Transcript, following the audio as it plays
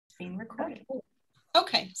Being recorded.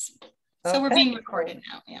 Okay. So we're Okay. being recorded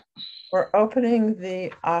now. Yeah. We're opening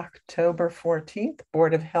the October 14th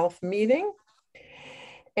Board of Health meeting.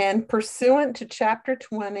 And pursuant to Chapter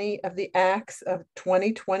 20 of the Acts of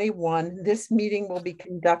 2021, this meeting will be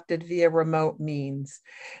conducted via remote means.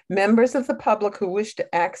 Members of the public who wish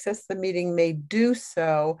to access the meeting may do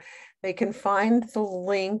so. They can find the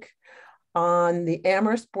link on the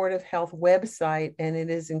Amherst Board of Health website, and it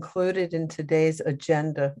is included in today's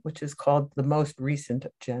agenda, which is called the most recent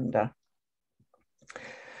agenda.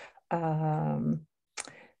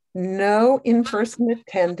 No in-person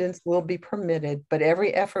attendance will be permitted, but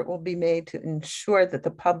every effort will be made to ensure that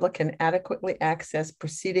the public can adequately access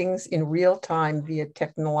proceedings in real time via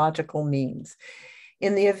technological means.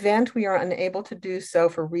 In the event we are unable to do so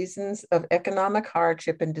for reasons of economic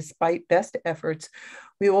hardship and despite best efforts,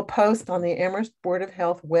 we will post on the Amherst Board of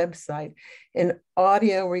Health website an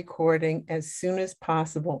audio recording as soon as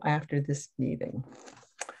possible after this meeting.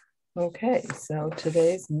 Okay, so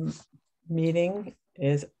today's meeting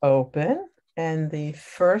is open, and the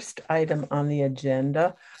first item on the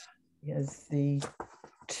agenda is the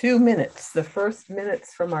 2 minutes, the first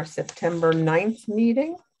minutes from our September 9th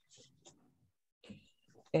meeting.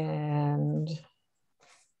 And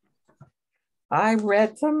I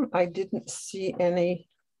read them. I didn't see any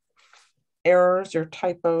errors or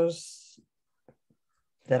typos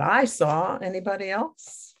that I saw. Anybody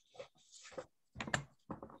else?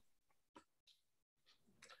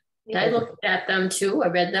 Yeah, I looked at them too. I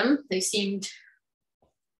read them. They seemed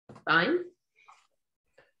fine.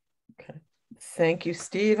 Okay. Thank you,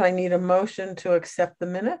 Steve. I need a motion to accept the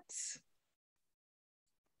minutes.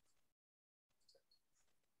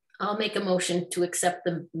 I'll make a motion to accept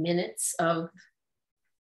the minutes of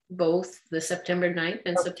both the September 9th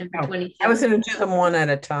and September 27th. I was going to do them one at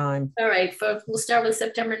a time. All right, we'll start with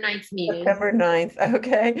September 9th meeting. September 9th.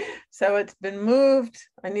 Okay. So it's been moved.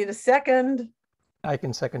 I need a second. I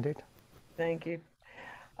can second it. Thank you.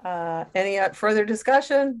 Any further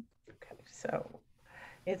discussion? Okay, so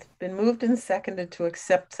it's been moved and seconded to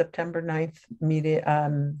accept September 9th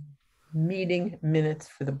meeting minutes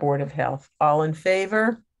for the Board of Health. All in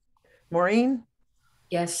favor? Maureen?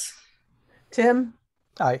 Yes. Tim?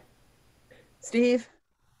 Aye. Steve?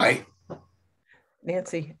 Aye.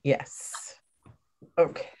 Nancy? Yes.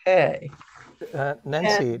 Okay.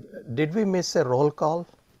 Nancy, did we miss a roll call?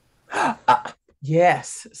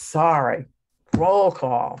 Yes, sorry. Roll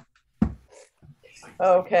call.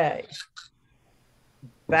 Okay.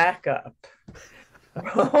 Back up.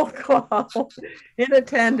 Roll call. In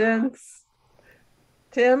attendance.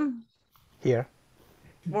 Tim? Here.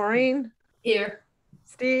 Maureen? Here.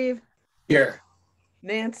 Steve? Here.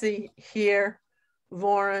 Nancy? Here.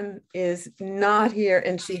 Lauren is not here,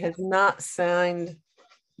 and she has not signed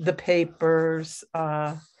the papers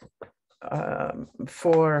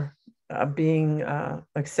for being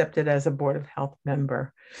accepted as a Board of Health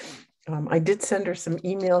member. I did send her some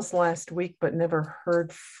emails last week, but never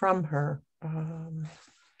heard from her.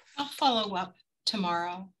 I'll follow up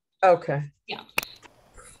tomorrow. Okay. Yeah.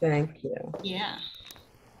 Thank you. Yeah.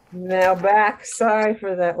 Now back, sorry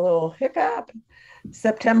for that little hiccup.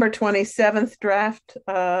 September 27th draft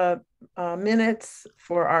minutes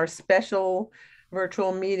for our special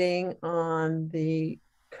virtual meeting on the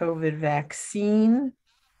COVID vaccine.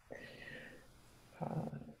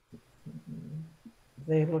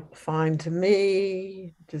 They look fine to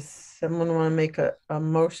me. Does someone want to make a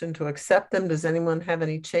motion to accept them? Does anyone have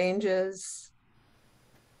any changes?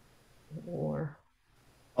 Or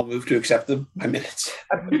I'll move to accept them. My minutes.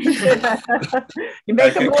 You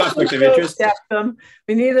make a motion to accept them.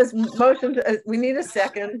 We need a motion. We need a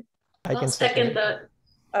second. I'll second that.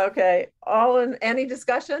 Okay. Any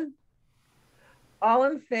discussion? All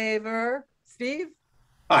in favor? Steve?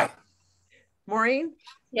 Aye. Maureen?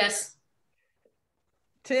 Yes.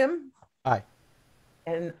 Tim? Aye.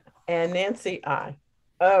 And Nancy? Aye.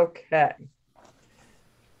 Okay.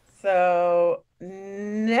 So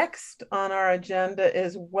next on our agenda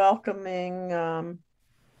is welcoming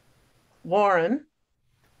Lauren,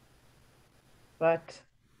 but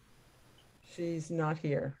she's not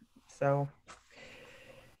here. So,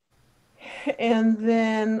 and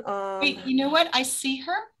then Wait, you know what? I see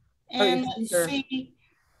her, and let's see.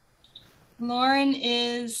 Lauren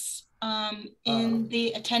is in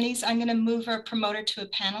the attendees. I'm going to move her, promote her to a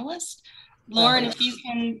panelist. Lauren, if you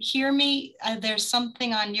can hear me, there's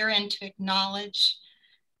something on your end to acknowledge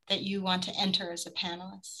that you want to enter as a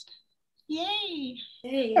panelist. Yay.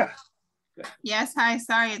 Hey. Yes, hi,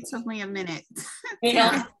 sorry, it took me a minute.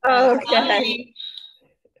 Yeah. okay.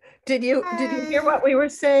 Did you hear what we were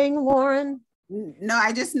saying, Lauren? No,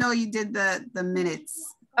 I just know you did the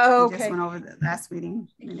minutes Oh, We just okay. went over the last meeting.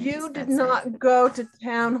 You did That's not it. go to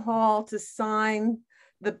town hall to sign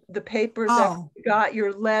the papers that Oh, got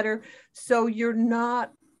your letter. So you're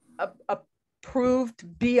not approved to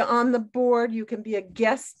be on the board. You can be a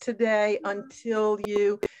guest today until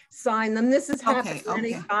you sign them. This has happened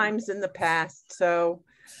many times in the past. So,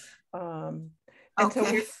 and so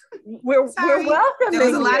we're sorry. welcoming There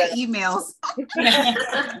was a lot you. of emails.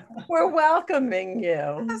 We're welcoming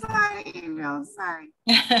you. There's a lot of emails. Sorry.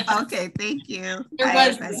 Okay, thank you. There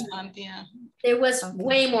was this month, yeah. There was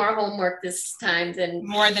way more homework this time than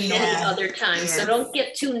any other time, so don't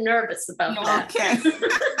get too nervous about that. Okay.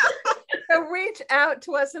 So reach out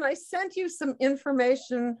to us, and I sent you some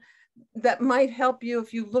information that might help you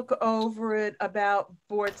if you look over it about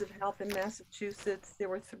boards of health in Massachusetts. There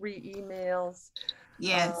were 3 emails.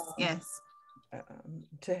 Yes, yes.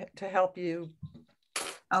 To help you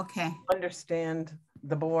understand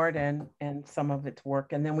the board and some of its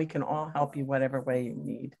work, and then we can all help you whatever way you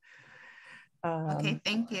need. Okay,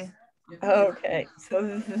 thank you. Okay, so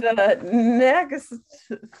the next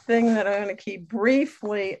thing that I'm going to keep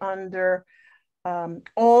briefly under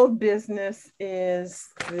old business is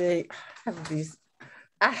I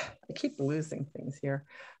keep losing things here.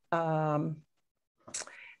 The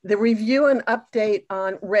review and update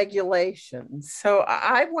on regulations. So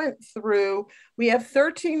I went through, we have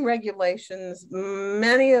 13 regulations.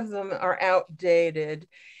 Many of them are outdated.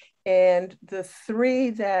 And the 3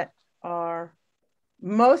 that are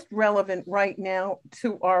most relevant right now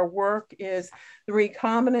to our work is the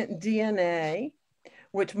recombinant DNA,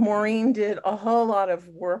 which Maureen did a whole lot of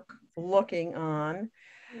work looking on.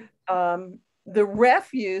 The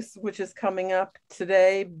refuse, which is coming up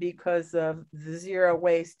today because of the zero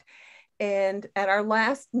waste. And at our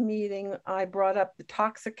last meeting, I brought up the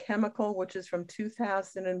toxic chemical, which is from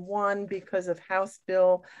 2001 because of House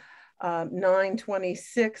Bill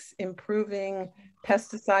 926, improving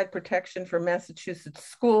pesticide protection for Massachusetts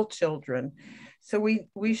school children. So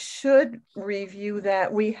we should review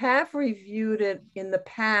that. We have reviewed it in the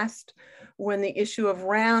past when the issue of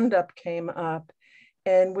Roundup came up.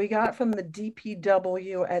 And we got from the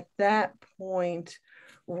DPW at that point,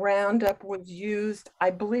 Roundup was used, I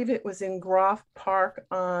believe it was in Groff Park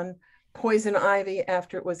on poison ivy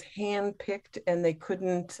after it was hand-picked and they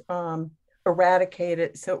couldn't eradicate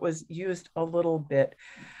it. So it was used a little bit.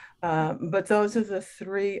 But those are the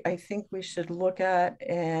 3 I think we should look at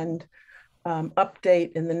and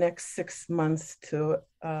update in the next 6 months to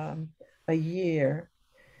a year.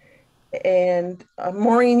 And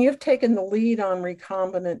Maureen, you've taken the lead on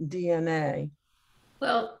recombinant DNA.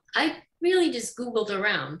 Well, I really just Googled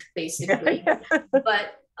around, basically.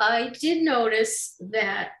 But I did notice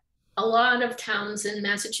that a lot of towns in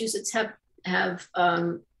Massachusetts have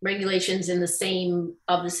regulations in the same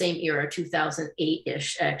era,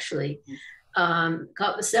 2008-ish, actually.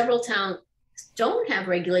 Several towns don't have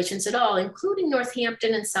regulations at all, including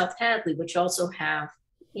Northampton and South Hadley, which also have,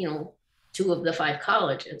 2 of the 5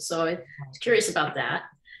 colleges. So I was curious about that.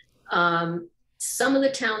 Some of the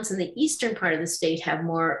towns in the eastern part of the state have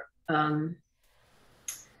more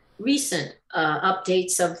recent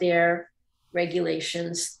updates of their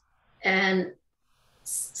regulations. And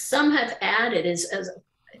some have added as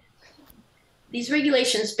these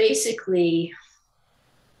regulations basically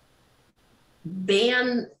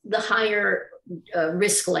ban the higher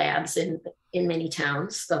risk labs in many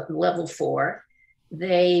towns, the level 4.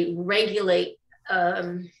 They regulate,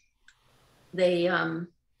 they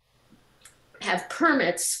have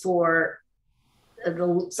permits for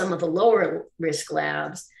some of the lower risk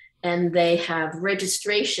labs, and they have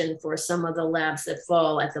registration for some of the labs that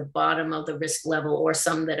fall at the bottom of the risk level, or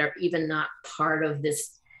some that are even not part of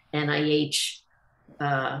this NIH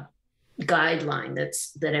guideline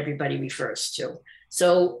that everybody refers to.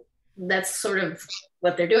 So that's sort of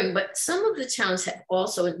what they're doing. But some of the towns have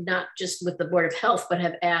also, not just with the Board of Health, but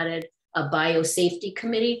have added a biosafety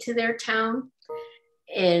committee to their town,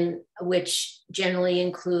 in which generally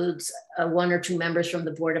includes 1 or 2 members from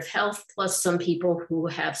the Board of Health, plus some people who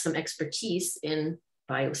have some expertise in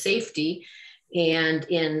biosafety and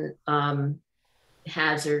in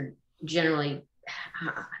generally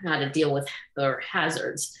how to deal with their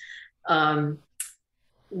hazards.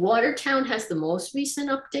 Watertown has the most recent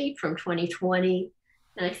update from 2020.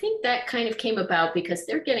 And I think that kind of came about because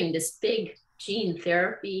they're getting this big gene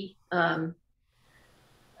therapy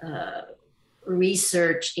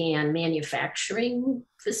research and manufacturing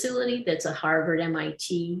facility that's a Harvard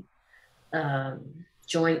MIT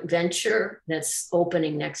joint venture that's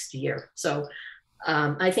opening next year. So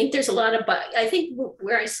I think there's a lot of, I think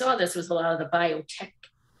where I saw this was a lot of the biotech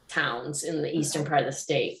towns in the eastern part of the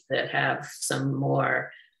state that have some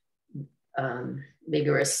more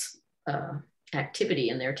vigorous activity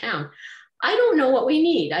in their town. I don't know what we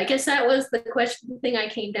need. I guess that was the question. The thing I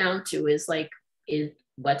came down to is like,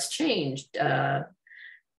 what's changed?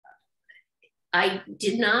 I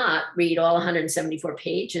did not read all 174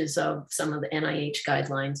 pages of some of the NIH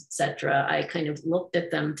guidelines, et cetera. I kind of looked at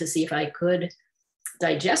them to see if I could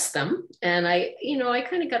digest them. And I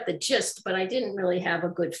kind of got the gist, but I didn't really have a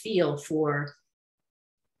good feel for,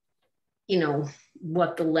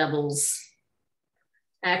 what the levels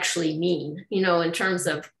actually mean, in terms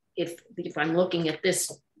of if I'm looking at this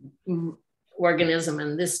organism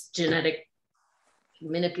and this genetic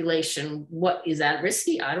manipulation, what is that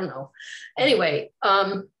risky? I don't know. Anyway,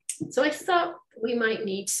 so I thought we might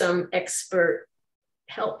need some expert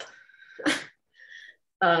help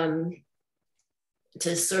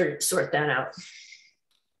to sort that out.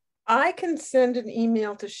 I can send an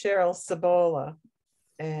email to Cheryl Cibola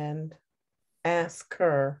and ask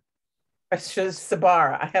her.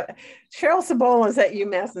 Sabara. Cheryl Cibola is at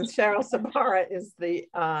UMass, and Cheryl Sabara is the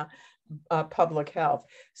public health.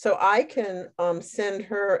 So I can send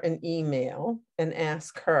her an email and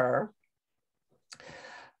ask her.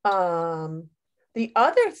 The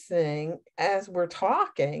other thing, as we're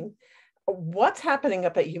talking, what's happening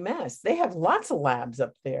up at UMass? They have lots of labs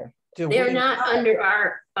up there. They're not under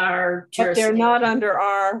our jurisdiction. But they're not under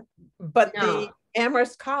our, but No. the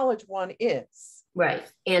Amherst College one is. Right,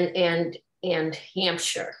 and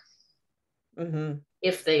Hampshire. Mm-hmm.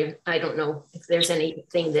 I don't know if there's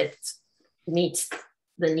anything that meets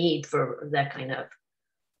the need for that kind of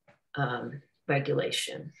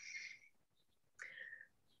regulation.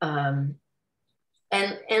 And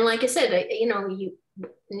like I said,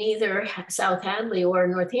 neither South Hadley or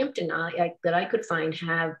Northampton that I could find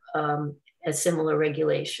have a similar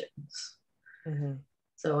regulations. Mm-hmm.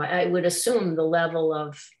 So I would assume the level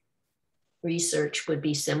of research would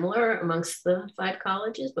be similar amongst the 5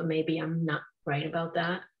 colleges, but maybe I'm not right about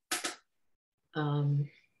that.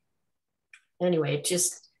 Anyway,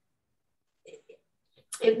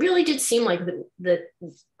 it really did seem like that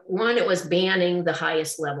one, it was banning the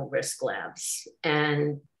highest level risk labs,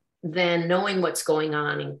 and then knowing what's going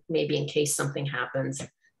on and maybe in case something happens.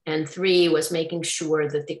 And 3 was making sure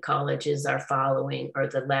that the colleges are following, or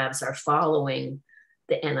the labs are following,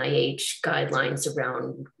 the NIH guidelines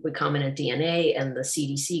around recombinant DNA and the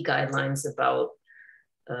CDC guidelines about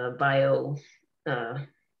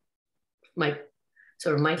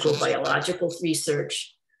microbiological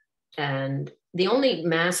research. And the only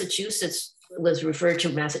Massachusetts was referred to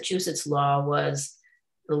Massachusetts law was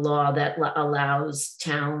the law that allows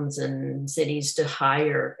towns and cities to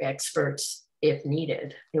hire experts if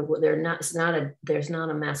needed. There's not a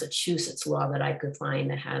Massachusetts law that I could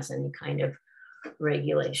find that has any kind of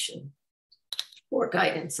regulation or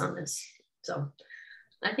guidance on this. So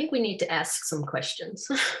I think we need to ask some questions.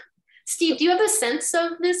 Steve, do you have a sense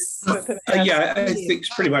of this? Yeah, I think it's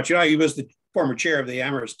pretty much, he was the former chair of the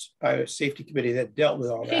Amherst Biosafety Committee that dealt with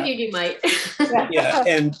all that. I figured you might. Yeah,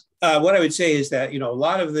 and what I would say is that, a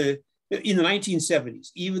lot of in the 1970s,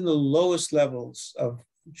 even the lowest levels of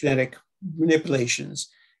genetic manipulations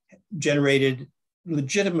generated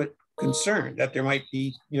legitimate concern that there might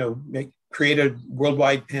be, create a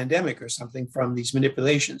worldwide pandemic or something from these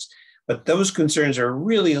manipulations. But those concerns are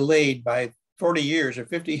really allayed by 40 years or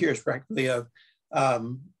 50 years practically of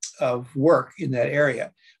work in that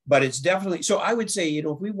area. But it's definitely, so I would say,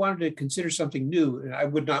 if we wanted to consider something new, and I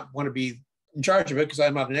would not want to be in charge of it because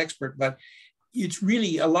I'm not an expert, but it's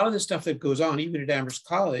really a lot of the stuff that goes on, even at Amherst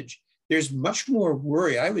College, there's much more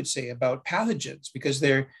worry, I would say, about pathogens because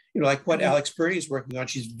they're, like what Alex Purdy is working on,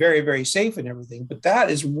 she's very, very safe and everything, but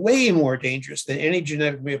that is way more dangerous than any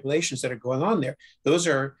genetic manipulations that are going on there. Those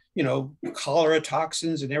are, cholera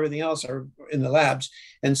toxins and everything else are in the labs.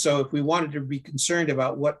 And so if we wanted to be concerned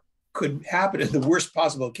about what could happen in the worst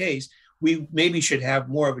possible case, we maybe should have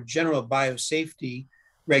more of a general biosafety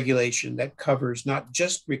regulation that covers not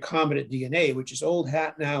just recombinant DNA, which is old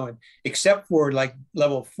hat now, and except for like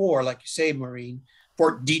level 4, like you say, Maureen,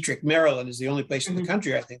 Fort Detrick, Maryland is the only place in the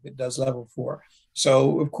country, I think, that does level 4.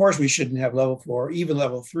 So of course we shouldn't have level 4, even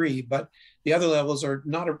level 3, but the other levels are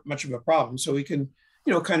not much of a problem. So we can,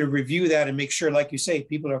 kind of review that and make sure, like you say,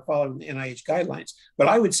 people are following the NIH guidelines. But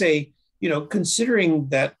I would say, considering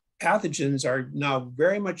that pathogens are now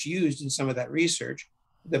very much used in some of that research,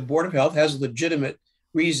 the Board of Health has legitimate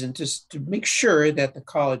reason to make sure that the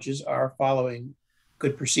colleges are following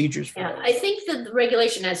good procedures for those. I think that the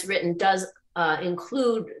regulation as written does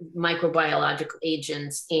include microbiological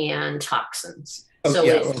agents and toxins. Oh, so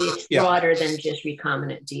yeah, it's broader than just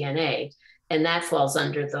recombinant DNA. And that falls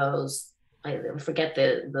under those I forget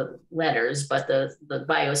the letters, but the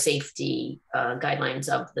biosafety guidelines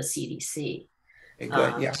of the CDC,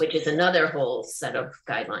 Good, which is another whole set of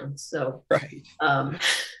guidelines. So, right.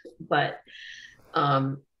 But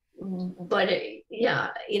yeah,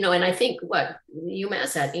 you know, and I think what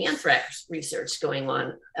UMass had anthrax research going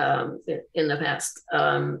on in the past.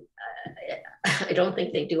 I don't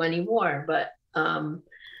think they do anymore, but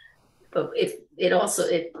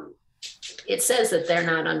it says that they're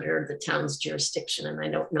not under the town's jurisdiction, and I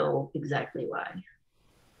don't know exactly why.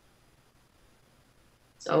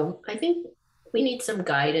 So I think we need some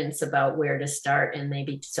guidance about where to start, and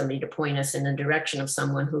maybe somebody to point us in the direction of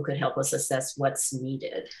someone who could help us assess what's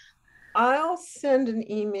needed. I'll send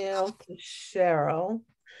an email to Cheryl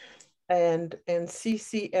and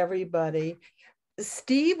CC everybody.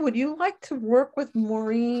 Steve, would you like to work with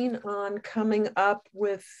Maureen on coming up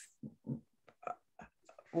with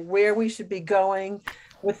where we should be going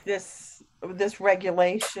with this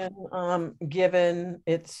regulation, given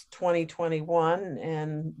it's 2021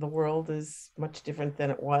 and the world is much different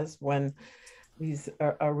than it was when these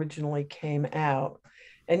originally came out?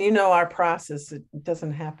 And you know our process, it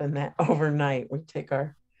doesn't happen that overnight. We take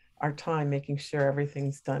our time making sure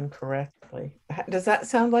everything's done correctly. Does that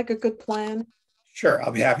sound like a good plan? Sure,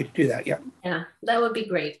 I'll be happy to do that, yeah. Yeah, that would be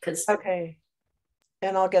great. Okay,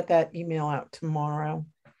 and I'll get that email out tomorrow.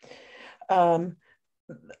 The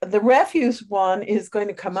refuse one is going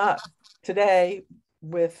to come up today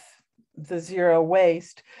with the zero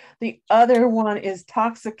waste. The other one is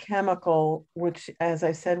toxic chemical, which, as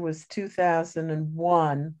I said, was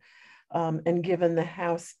 2001. And given the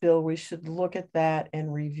House bill, we should look at that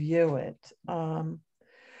and review it. I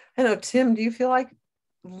know, Tim, do you feel like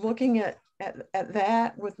looking at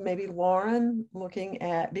that with maybe Lauren, looking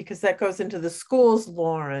at, because that goes into the schools,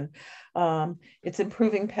 Lauren, it's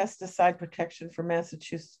improving pesticide protection for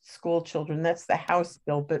Massachusetts school children. That's the House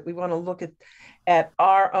bill, but we want to look at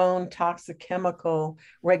our own toxic chemical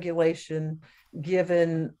regulation,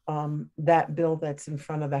 given that bill that's in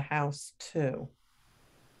front of the House too.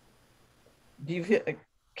 Do you feel,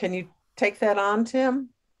 can you take that on, Tim?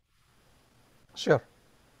 Sure.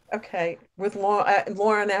 Okay, with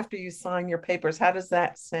Lauren, after you sign your papers, how does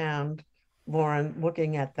that sound, Lauren,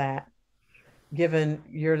 looking at that, given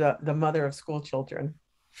you're the mother of school children?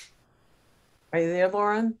 Are you there,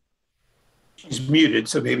 Lauren? She's muted,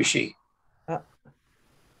 so maybe she. The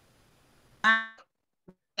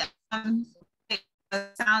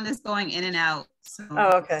sound is going in and out. So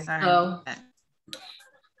okay. Sorry.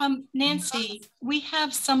 Nancy, we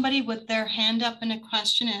have somebody with their hand up in a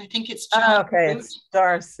question, and I think it's John. Okay, Root. it's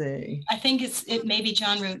Darcy. I think it may be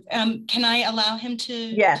John Root. Can I allow him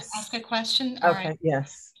to ask a question? All right.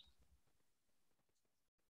 Yes.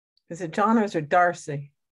 Is it John or is it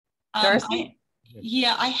Darcy? Darcy?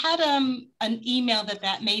 I had an email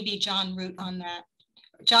that may be John Root on that.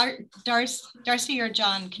 Darcy or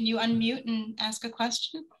John, can you unmute and ask a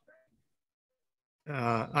question?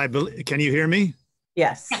 I believe. Can you hear me?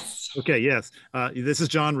 Yes. Okay. Yes. This is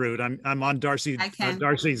John Root. I'm on Darcy.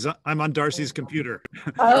 I'm on Darcy's computer.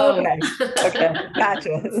 Oh, okay. Okay.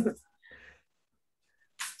 Gotcha.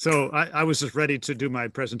 So I was just ready to do my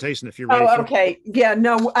presentation. If you're ready. Oh, okay. Yeah.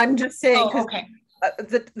 No, I'm just saying. Oh, okay.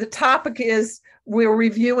 The topic is we're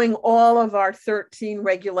reviewing all of our 13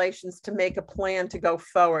 regulations to make a plan to go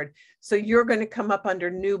forward. So you're going to come up under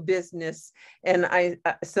new business. And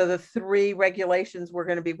so the 3 regulations we're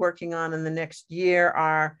going to be working on in the next year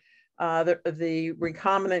are the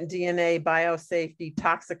recombinant DNA, biosafety,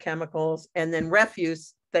 toxic chemicals, and then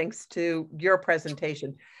refuse, thanks to your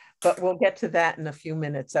presentation. But we'll get to that in a few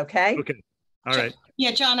minutes, okay? Okay. All right.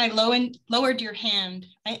 Yeah, John, I lowered your hand.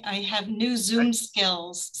 I have new Zoom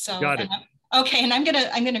skills, so got it. Okay, and I'm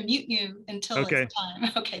gonna mute you until it's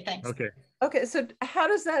time. Okay, thanks. Okay. Okay, so how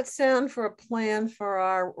does that sound for a plan for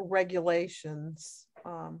our regulations?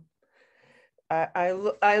 I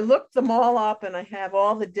looked them all up and I have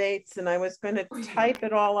all the dates, and I was going to type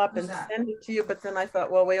it all up and send it to you, but then I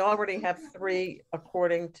thought, well, we already have 3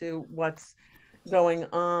 according to what's going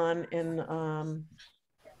on in.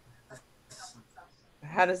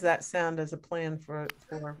 How does that sound as a plan for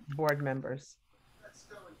board members?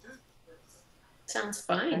 Sounds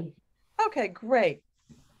fine. Okay, great.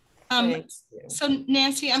 So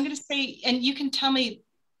Nancy, I'm going to say, and you can tell me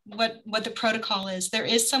what the protocol is. There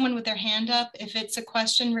is someone with their hand up. If it's a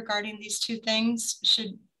question regarding these 2 things,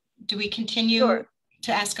 do we continue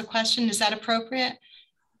to ask a question? Is that appropriate?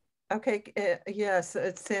 Okay, yes,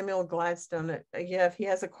 it's Samuel Gladstone. Yeah, if he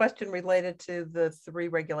has a question related to the 3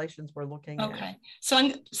 regulations we're looking at. Okay, so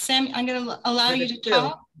Sam, I'm going to allow you to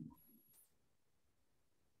talk.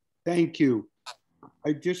 Thank you.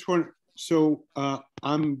 I just want,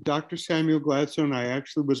 I'm Dr. Samuel Gladstone. I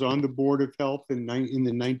actually was on the Board of Health in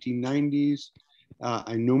the 1990s.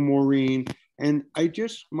 I know Maureen, and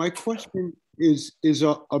my question is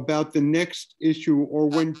about the next issue, or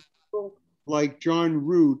when people like John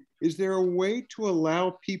Root, is there a way to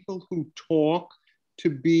allow people who talk to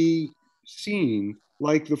be seen,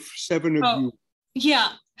 like the 7 of you? Yeah.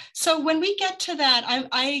 So when we get to that,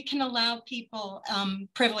 I can allow people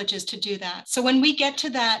privileges to do that. So when we get to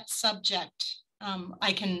that subject,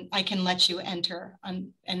 I can let you enter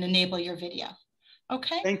and enable your video.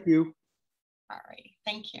 Okay. Thank you. All right.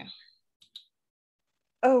 Thank you.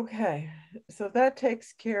 Okay. So that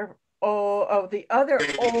takes care of all of the other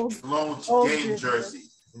old game jersey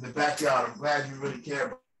in the backyard. I'm glad you really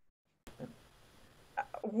care.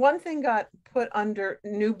 One thing got put under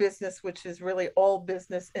new business, which is really old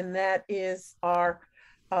business, and that is our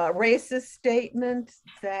racist statement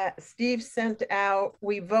that Steve sent out.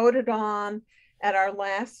 We voted on at our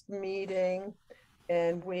last meeting,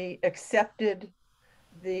 and we accepted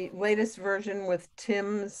the latest version with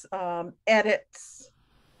Tim's edits,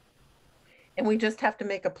 and we just have to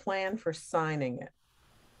make a plan for signing it.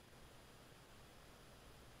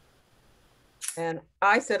 And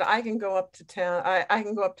I said, I can go up to town. I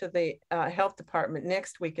can go up to the health department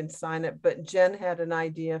next week and sign it. But Jen had an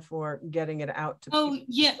idea for getting it out to people. Oh,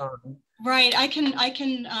 yeah. To right. I can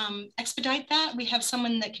expedite that. We have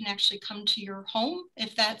someone that can actually come to your home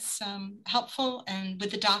if that's helpful, and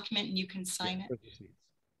with the document, and you can sign it.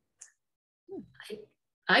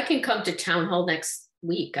 I can come to town hall next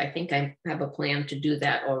week. I think I have a plan to do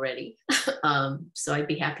that already. So I'd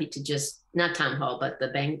be happy to just, not town hall, but the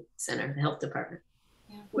bank center, the health department.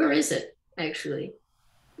 Yeah. Where is it actually?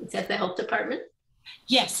 Is that the health department?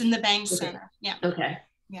 Yes, in the bank center. Yeah. Okay.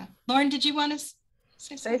 Yeah. Lauren, did you want to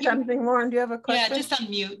say something? Lauren, do you have a question? Yeah, just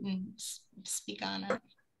unmute and speak on it.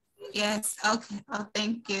 Yes. Okay. Oh,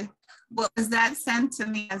 thank you. Well, was that sent to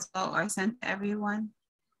me as well, or sent to everyone?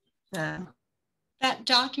 That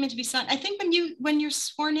document to be signed. I think when you're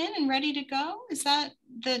sworn in and ready to go, is that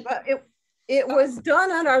the? It was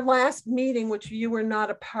done at our last meeting, which you were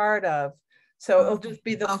not a part of. So it'll just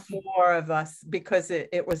be the 4 of us, because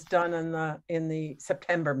it was done in the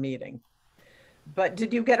September meeting. But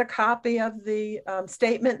did you get a copy of the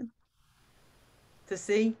statement to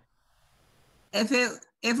see? If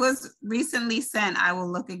it was recently sent, I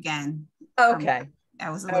will look again. Okay. I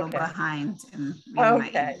was a little behind in my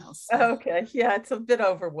emails. So. Okay. Yeah, it's a bit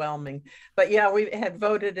overwhelming. But yeah, we had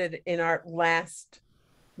voted it in our last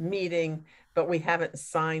meeting, but we haven't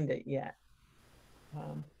signed it yet.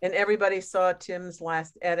 And everybody saw Tim's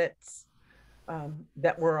last edits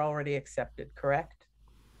that were already accepted, correct?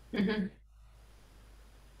 Mm-hmm.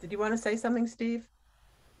 Did you want to say something, Steve?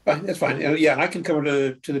 That's fine. Yeah, I can come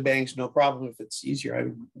to the banks, no problem if it's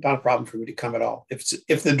easier. Not a problem for me to come at all.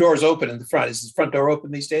 If the door's open in the front, is the front door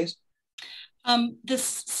open these days? The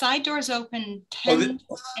side door is open 10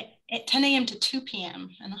 a.m. to 2 p.m.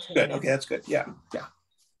 Good. Okay, that's good. Yeah.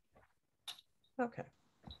 Okay.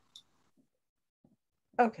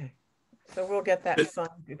 Okay. So we'll get that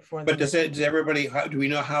signed before. But does everybody? Do we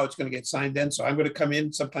know how it's going to get signed then? So I'm going to come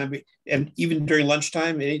in sometime, and even during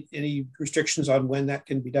lunchtime. Any restrictions on when that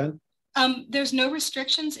can be done? There's no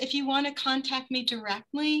restrictions. If you want to contact me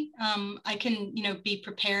directly, I can be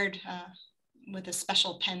prepared with a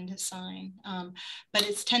special pen to sign. But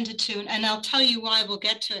it's 10 to 2, and I'll tell you why. We'll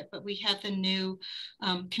get to it. But we have the new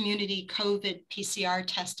community COVID PCR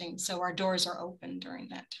testing, so our doors are open during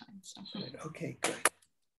that time. So. Good. Okay. Good.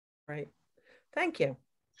 Right. Thank you.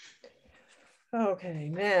 Okay,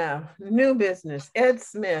 now new business. Ed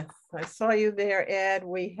Smith, I saw you there, Ed.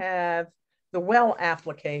 We have the well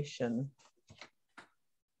application.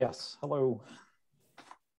 Yes, hello.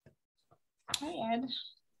 Hi, Ed.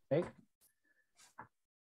 Hey.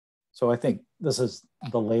 So I think this is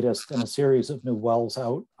the latest in a series of new wells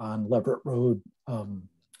out on Leverett Road.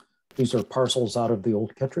 These are parcels out of the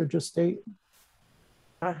old Kittredge estate.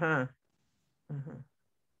 Uh-huh.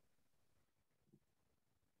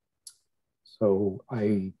 So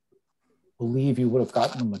I believe you would have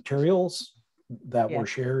gotten the materials that were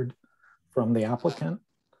shared from the applicant.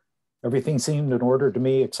 Everything seemed in order to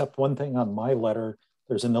me, except one thing on my letter.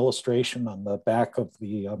 There's an illustration on the back of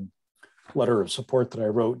the letter of support that I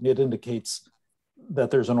wrote, and it indicates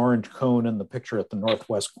that there's an orange cone in the picture at the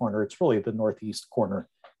northwest corner. It's really the northeast corner.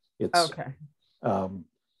 It's okay.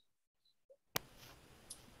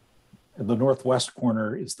 And the northwest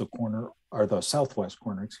corner is the corner, or the southwest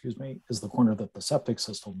corner, excuse me, is the corner that the septic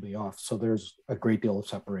system will be off. So there's a great deal of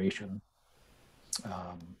separation.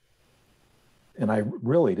 And I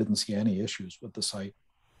really didn't see any issues with the site.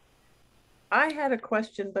 I had a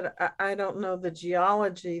question, but I don't know the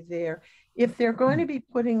geology there. If they're going to be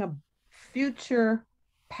putting a future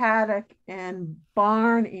paddock and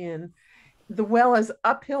barn in, the well is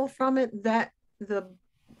uphill from it, that the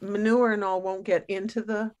manure and all won't get into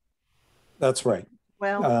the That's right.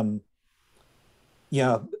 well.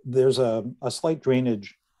 Yeah, there's a slight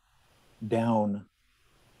drainage down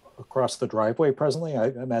across the driveway presently. I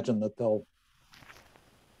imagine that they'll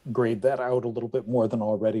grade that out a little bit more than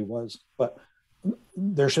already was, but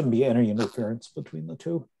there shouldn't be any interference between the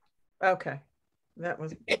two. Okay. That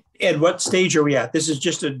was. Ed, what stage are we at? This is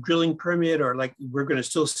just a drilling permit, or like we're going to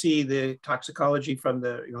still see the toxicology from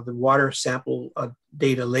the the water sample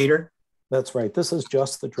data later? That's right. This is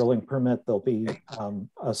just the drilling permit. There'll be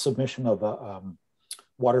a submission of a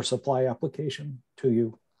water supply application to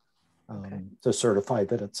you to certify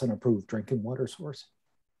that it's an approved drinking water source.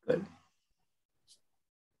 Good.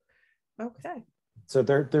 Okay. So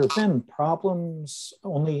there have been problems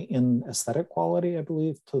only in aesthetic quality, I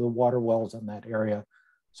believe, to the water wells in that area.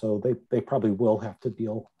 So they probably will have to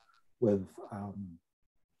deal with,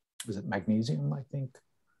 is it magnesium, I think?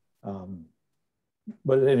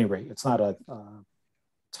 But at any rate, it's not a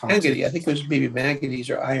toxic. Manganese, I think it was maybe manganese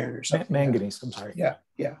or iron or something. Manganese, I'm sorry. Yeah.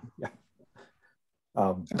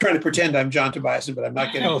 I'm trying to pretend I'm John Tobiasen, but I'm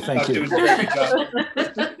not getting. Oh, thank you. Doing a very good job.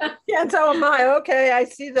 Yeah, so am I. Okay, I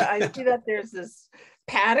see that there's this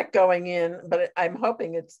paddock going in, but I'm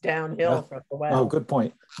hoping it's downhill from the well. Oh, good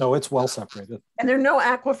point. No, it's well separated. And there are no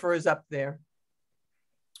aquifers up there.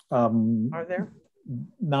 Are there?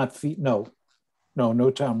 Not feet. No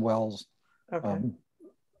town wells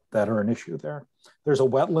that are an issue there. There's a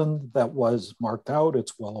wetland that was marked out.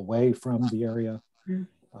 It's well away from the area.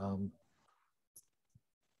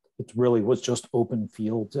 It really was just open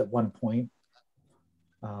fields at one point,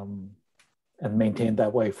 and maintained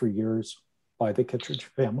that way for years by the Kittredge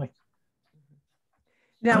family.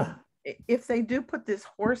 Now, if they do put this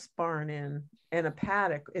horse barn in and a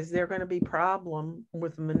paddock, is there going to be problem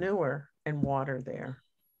with manure and water there?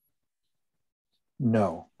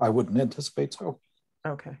 No, I wouldn't anticipate so.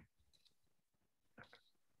 Okay.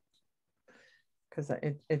 Because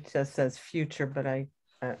it just says future, but I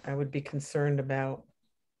would be concerned about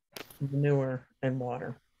manure and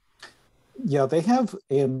water. Yeah, they have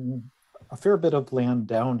a fair bit of land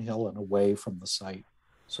downhill and away from the site.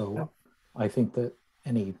 So I think that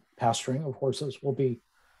any pasturing of horses will be,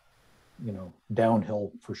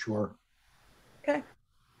 downhill for sure. Okay.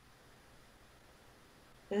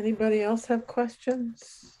 Anybody else have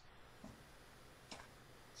questions?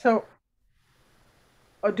 So,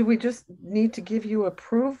 or do we just need to give you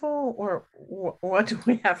approval, or what do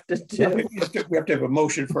we have to do? We have to have a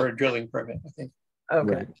motion for a drilling permit, I think.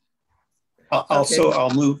 Okay. Right.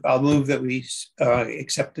 I'll move that we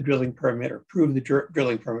accept the drilling permit or approve the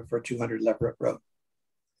drilling permit for 200 Leverett Road.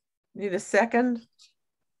 Need a second?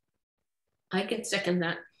 I can second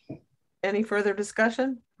that. Any further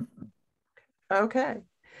discussion? Okay.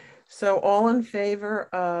 So all in favor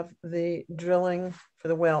of the drilling for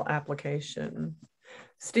the well application?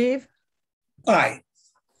 Steve? Aye.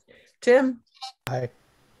 Tim? Aye.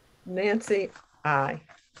 Nancy? Aye.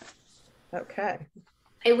 Okay.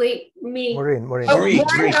 Hey, wait, me. Maureen. Oh, Maureen,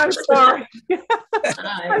 I'm sorry.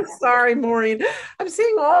 I'm sorry, Maureen. I'm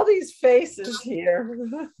seeing all these faces here.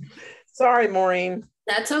 Sorry, Maureen.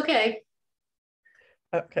 That's okay.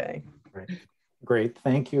 Okay. Great.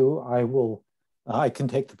 Thank you. I can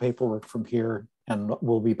take the paperwork from here, and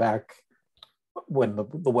we'll be back when the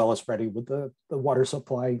well is ready with the water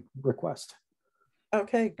supply request.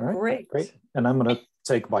 Okay, right, great. And I'm going to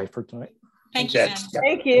say goodbye for tonight. Thank you.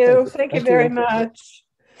 Thank you. Thank you very much.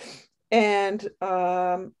 And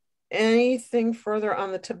anything further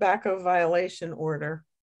on the tobacco violation order?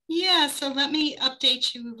 Yeah, so let me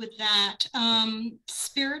update you with that.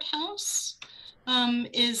 Spirit House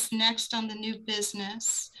is next on the new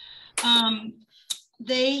business.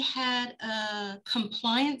 They had a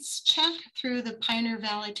compliance check through the Pioneer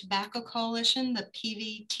Valley Tobacco Coalition, the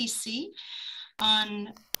PVTC,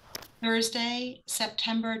 on Thursday,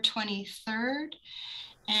 September 23rd.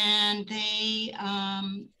 And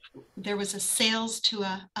there was a sales to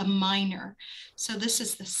a minor. So this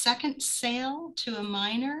is the second sale to a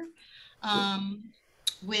minor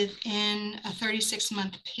within a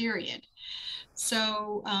 36-month period.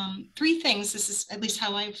 So 3 things, this is at least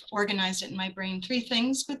how I've organized it in my brain, 3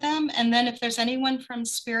 things with them. And then if there's anyone from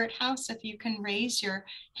Spirit House, if you can raise your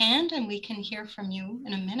hand and we can hear from you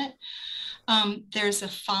in a minute. There's a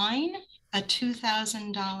fine, a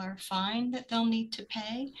 $2,000 fine that they'll need to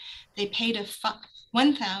pay. They paid a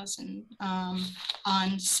 $1,000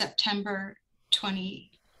 on September 20,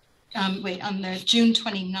 on the June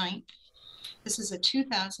 29th. This is a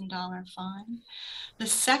 $2,000 fine. The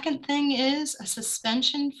second thing is a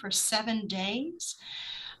suspension for 7 days.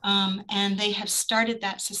 And they have started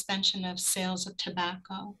that suspension of sales of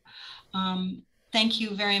tobacco. Thank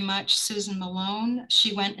you very much, Susan Malone.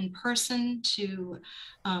 She went in person to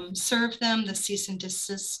serve them the cease and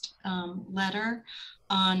desist letter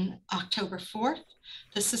on October 4th.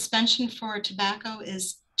 The suspension for tobacco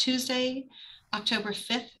is Tuesday, October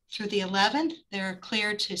 5th through the 11th. They're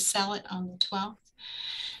cleared to sell it on the 12th.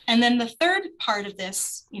 And then the third part of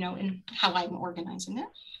this, you know, in how I'm organizing it,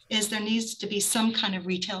 is there needs to be some kind of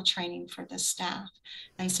retail training for the staff.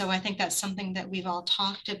 And so I think that's something that we've all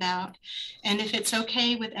talked about. And if it's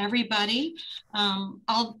okay with everybody,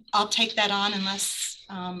 I'll take that on unless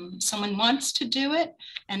someone wants to do it.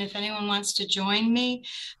 And if anyone wants to join me,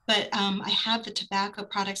 but I have the tobacco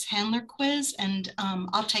products handler quiz, and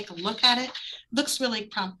I'll take a look at it. Looks really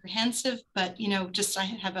comprehensive, but you know, just I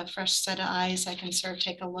have a fresh set of eyes. I can sort of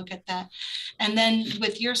take a look at that. And then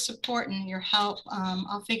with your support and your help,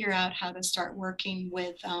 I'll figure out how to start working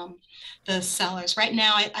with the sellers. Right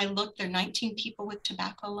now, I look, there are 19 people with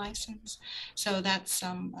tobacco license. So that's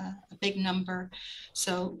a big number.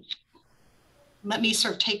 So let me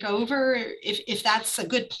sort of take over if that's a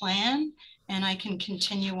good plan, and I can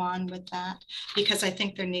continue on with that, because I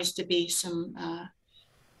think there needs to be some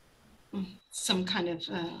kind of,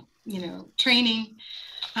 you know, training.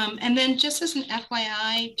 And then just as an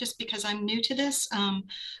FYI, just because I'm new to this,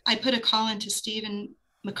 I put a call into Stephen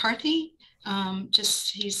McCarthy,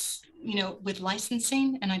 just he's, you know, with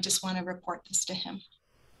licensing, and I just want to report this to him.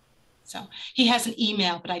 So he has an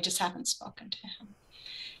email, but I just haven't spoken to him.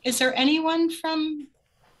 Is there anyone from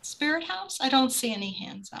Spirit House? I don't see any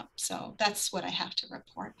hands up, so that's what I have to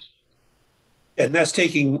report. And that's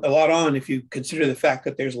taking a lot on if you consider the fact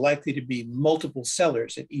that there's likely to be multiple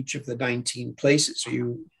sellers at each of the 19 places. Are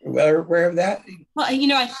you aware of that? Well, you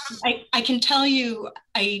know, I can tell you,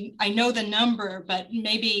 I know the number, but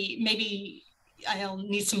maybe I'll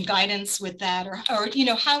need some guidance with that, or you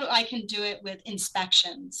know, how I can do it with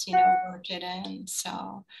inspections, you know, work it in.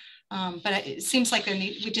 So, but it seems like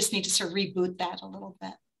we just need to sort of reboot that a little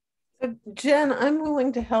bit. So Jen, I'm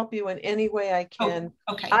willing to help you in any way I can.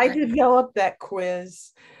 Oh, okay. I developed that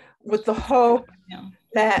quiz with the hope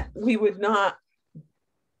that we would not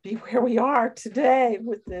be where we are today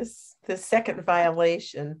with this second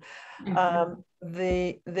violation.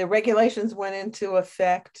 The regulations went into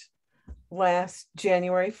effect last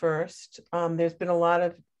January 1st. There's been a lot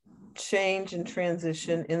of change and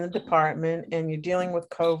transition in the department, and you're dealing with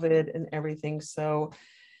COVID and everything. So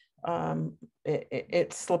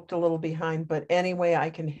it slipped a little behind, but anyway, I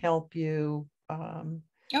can help you.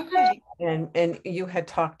 Okay. And you had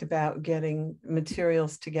talked about getting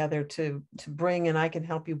materials together to bring, and I can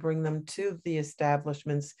help you bring them to the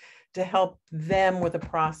establishments to help them with a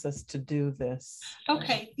process to do this.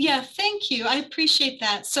 Okay. Yeah. Thank you. I appreciate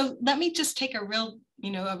that. So let me just take a real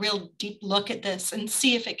deep look at this and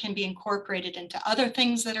see if it can be incorporated into other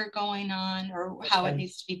things that are going on, or how it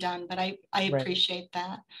needs to be done. But I appreciate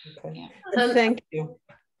that. Okay. Yeah. Thank you.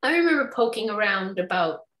 I remember poking around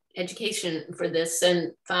about education for this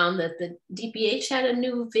and found that the DPH had a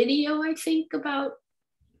new video, I think, about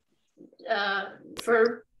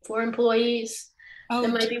for employees. That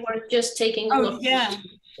might be worth just taking a look. Yeah.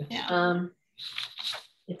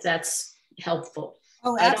 If that's helpful.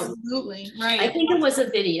 Oh, absolutely. Right. I think it was a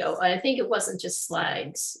video. I think it wasn't just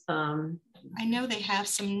slides. I know they have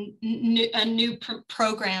a new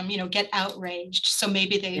program, you know, Get Outraged. So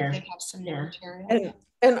maybe they have some new material.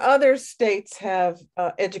 And other states have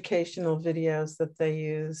educational videos that they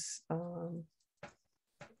use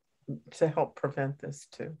to help prevent this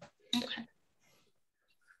too. Okay.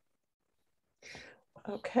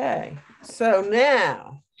 Okay, so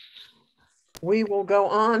now we will go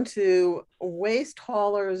on to Waste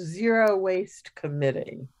Haulers Zero Waste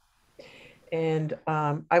Committee. And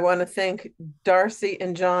I want to thank Darcy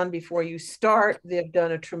and John before you start. They've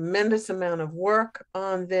done a tremendous amount of work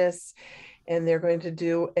on this, and they're going to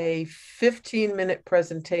do a 15-minute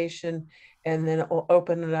presentation, and then we'll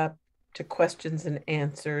open it up to questions and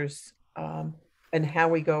answers and how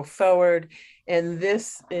we go forward. And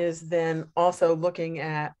this is then also looking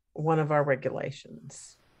at one of our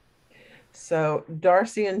regulations. So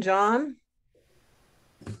Darcy and John.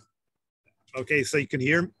 Okay, so can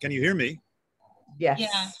you hear me? Yes.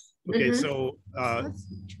 Yeah. Okay, so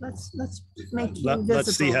let's make you visible,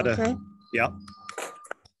 let's see how to, okay? yeah.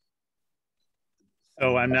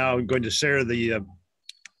 So I'm now going to share the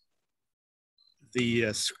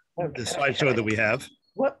slideshow that we have.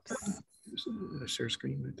 Whoops. Share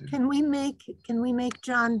screen right there. Can we make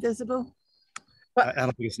John visible? I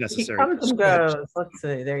don't think it's He necessary. comes and goes. Let's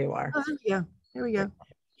see. There you are. Oh, yeah. There we go.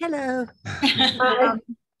 Hello.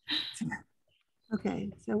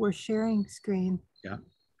 Okay, so we're sharing screen. Yeah,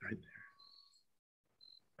 right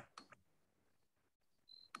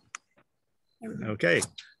there. Okay,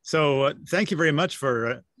 so thank you very much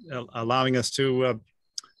for allowing us to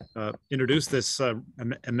introduce this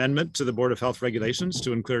amendment to the Board of Health regulations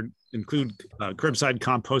to include curbside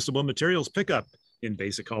compostable materials pickup in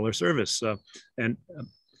basic hauler service.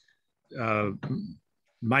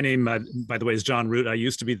 My name, by the way, is John Root. I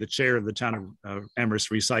used to be the chair of the Town of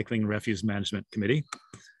Amherst Recycling Refuse Management Committee.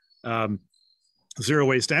 Zero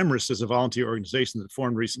Waste Amherst is a volunteer organization that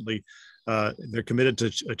formed recently. They're committed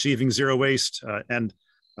to achieving zero waste, and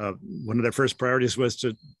one of their first priorities was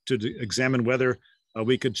to examine whether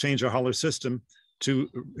we could change our hauler system to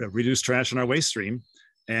reduce trash in our waste stream.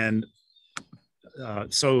 And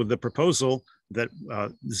so the proposal that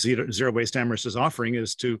Zero Waste Amherst is offering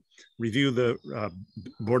is to review the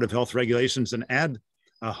Board of Health regulations and add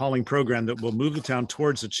a hauling program that will move the town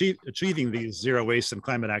towards achieving these zero waste and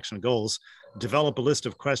climate action goals, develop a list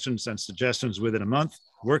of questions and suggestions within a month,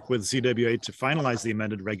 work with ZWA to finalize the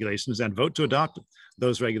amended regulations, and vote to adopt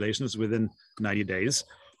those regulations within 90 days.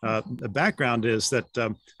 The background is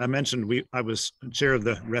that I mentioned I was chair of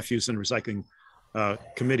the Refuse and Recycling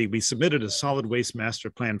Committee. We submitted a solid waste master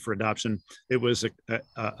plan for adoption. It was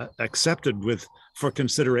accepted for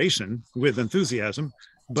consideration with enthusiasm,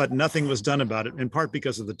 but nothing was done about it, in part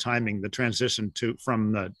because of the timing, the transition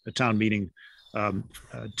from the town meeting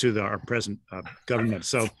to our present government.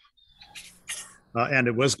 So, and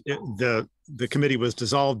the committee was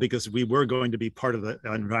dissolved because we were going to be part of the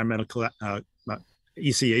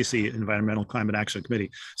ECAC, Environmental Climate Action Committee.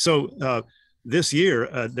 So this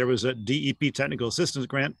year, there was a DEP Technical Assistance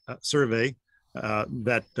Grant survey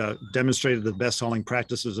that demonstrated the best hauling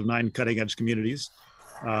practices of 9 cutting-edge communities.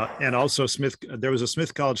 And also there was a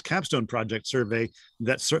Smith College capstone project survey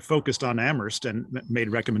that focused on Amherst and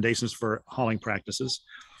made recommendations for hauling practices,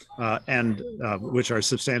 and which are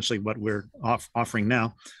substantially what we're offering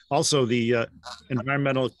now. Also, the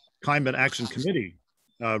Environmental Climate Action Committee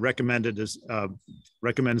recommends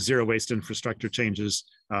zero waste infrastructure changes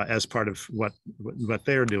as part of what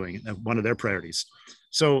they're doing, one of their priorities.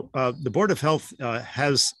 So the Board of Health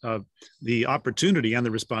has the opportunity and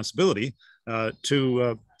the responsibility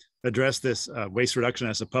to address this waste reduction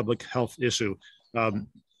as a public health issue.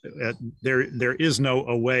 There is no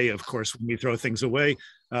way, of course, when we throw things away,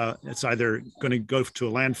 it's either going to go to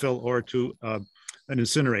a landfill or to an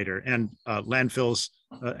incinerator, and landfills,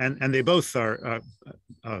 and they both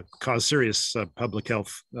cause serious public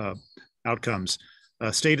health outcomes.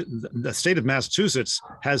 The state of Massachusetts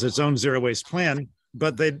has its own zero waste plan,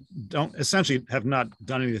 but they essentially have not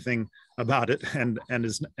done anything about it, and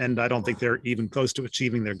I don't think they're even close to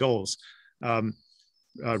achieving their goals.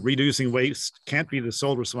 Reducing waste can't be the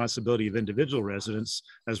sole responsibility of individual residents,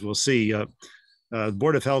 as we'll see. The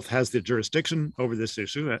Board of Health has the jurisdiction over this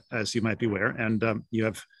issue, as you might be aware, and you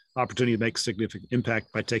have opportunity to make significant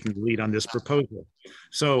impact by taking the lead on this proposal.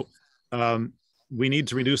 So we need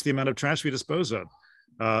to reduce the amount of trash we dispose of,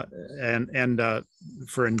 and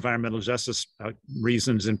for environmental justice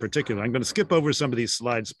reasons in particular. I'm going to skip over some of these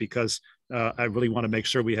slides because I really want to make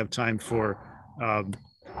sure we have time for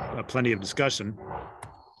plenty of discussion.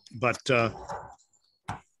 But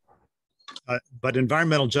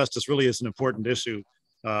environmental justice really is an important issue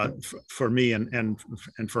for me and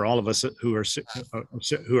for all of us who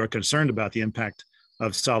are concerned about the impact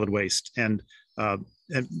of solid waste, and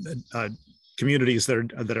communities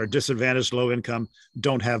that are disadvantaged, low income,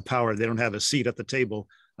 don't have power. They don't have a seat at the table.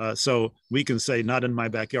 So we can say, not in my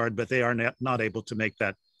backyard, but they are not able to make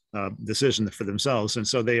that decision for themselves. And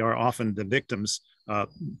so they are often the victims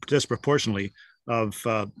disproportionately of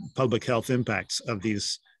public health impacts of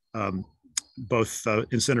these both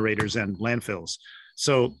incinerators and landfills.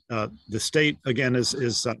 So the state, again,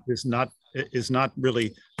 is not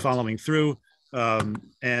really following through, and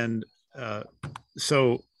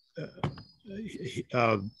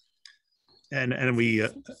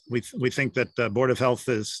we think that the Board of Health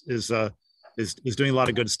is doing a lot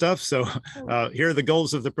of good stuff. So here are the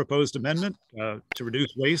goals of the proposed amendment: to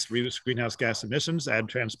reduce waste, reduce greenhouse gas emissions, add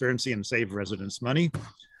transparency, and save residents money.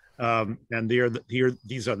 And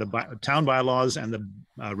these are the town bylaws and the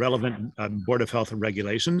relevant Board of Health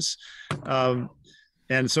regulations.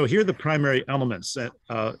 And so here are the primary elements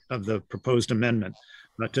of the proposed amendment.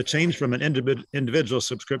 To change from an individual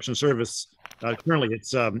subscription service, currently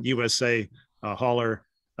it's USA hauler,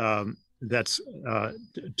 that's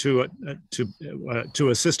to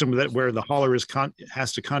a system where the hauler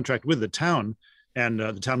has to contract with the town and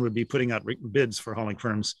the town would be putting out bids for hauling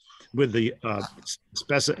firms with the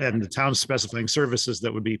and the town specifying services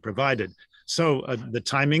that would be provided. So the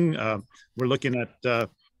timing, we're looking at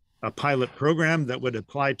a pilot program that would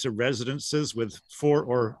apply to residences with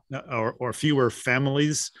 4 or fewer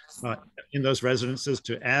families in those residences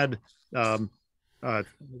to add a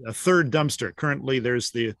third dumpster. Currently,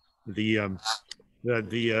 there's the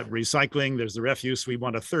recycling, there's the refuse. We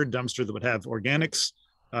want a third dumpster that would have organics,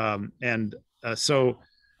 and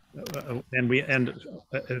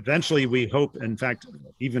eventually we hope, in fact,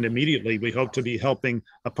 even immediately, we hope to be helping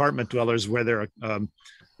apartment dwellers where there are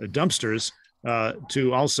dumpsters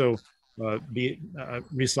to also be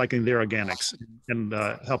recycling their organics and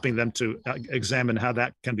helping them to examine how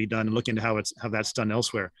that can be done and look into how that's done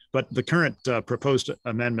elsewhere. But the current proposed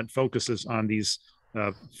amendment focuses on these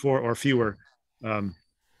 4 or fewer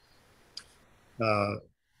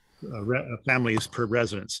families per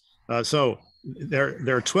residence. So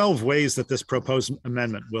there are 12 ways that this proposed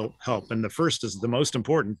amendment will help, and the first is the most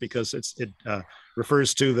important because it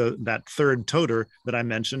refers to that third toter that I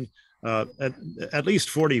mentioned. At least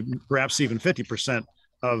 40, perhaps even 50%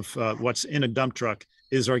 of what's in a dump truck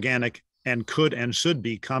is organic and could and should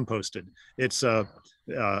be composted. It's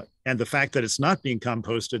and the fact that it's not being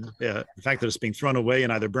composted, the fact that it's being thrown away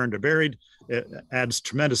and either burned or buried, it adds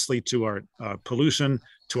tremendously to our pollution,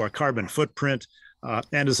 to our carbon footprint,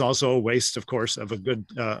 and is also a waste, of course, of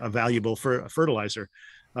a valuable fertilizer.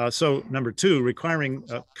 So number 2, requiring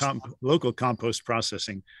local compost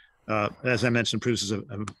processing. As I mentioned, produces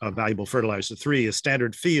a valuable fertilizer. 3, a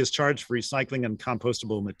standard fee is charged for recycling and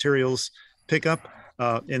compostable materials pickup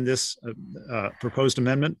in this proposed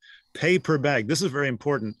amendment. Pay per bag. This is very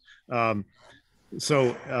important.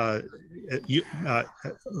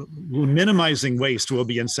 Minimizing waste will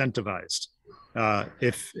be incentivized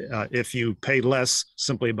if you pay less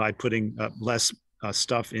simply by putting less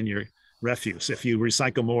stuff in your refuse. If you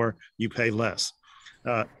recycle more, you pay less.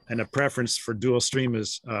 And a preference for dual stream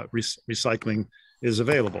is recycling is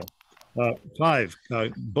available. 5,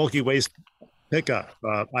 bulky waste pickup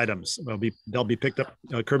items. They'll be picked up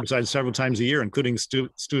curbside several times a year, including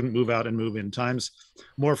student move out and move in times.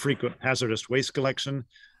 More frequent hazardous waste collection,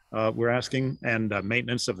 we're asking, and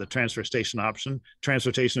maintenance of the transfer station option.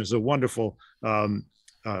 Transportation is a wonderful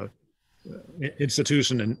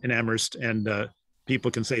institution in Amherst, and people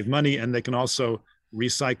can save money, and they can also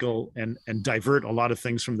recycle and divert a lot of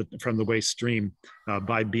things from the waste stream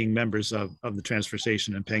by being members of the transfer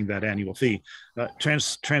station and paying that annual fee.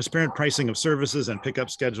 Transparent pricing of services and pickup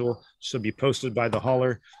schedule should be posted by the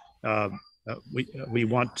hauler. We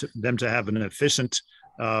want them to have an efficient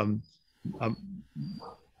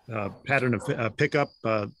pattern of pickup,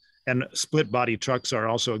 and split body trucks are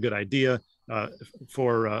also a good idea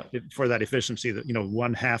for that efficiency. That,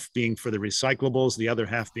 one half being for the recyclables, the other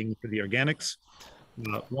half being for the organics.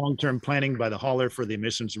 Long-term planning by the hauler for the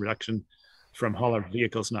emissions reduction from hauler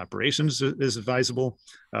vehicles and operations is advisable.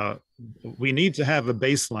 We need to have a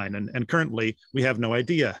baseline, and currently we have no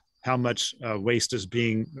idea how much waste is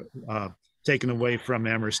being taken away from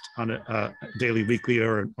Amherst on a daily, weekly,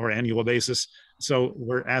 or annual basis. So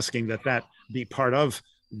we're asking that be part of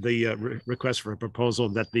the request for a proposal,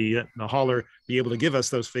 that the hauler be able to give us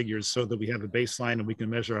those figures so that we have a baseline and we can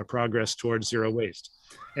measure our progress towards zero waste.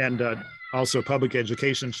 And also public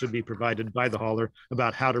education should be provided by the hauler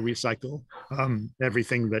about how to recycle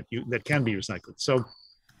everything that can be recycled. So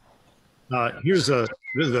here's the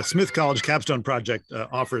Smith College Capstone Project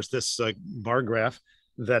offers this bar graph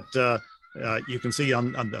that you can see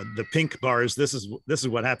on the pink bars. This is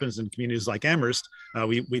what happens in communities like Amherst.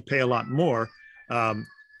 We pay a lot more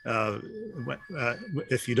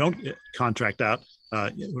if you don't contract out.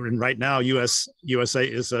 And right now, USA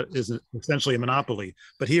is essentially a monopoly.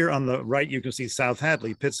 But here on the right, you can see South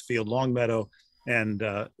Hadley, Pittsfield, Longmeadow, and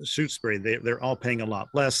Shutesbury. They're all paying a lot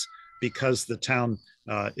less because the town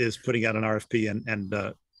is putting out an RFP and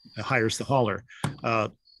hires the hauler.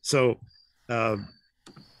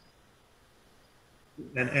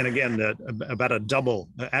 And again, about a double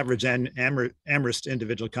average Amherst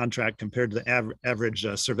individual contract compared to the average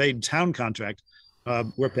surveyed town contract.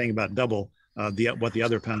 We're paying about double what the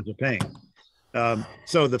other towns are paying.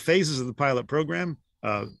 So the phases of the pilot program: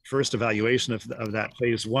 first, evaluation of that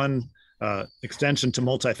phase 1, extension to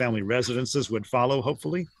multifamily residences would follow,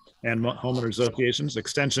 hopefully, and homeowner associations.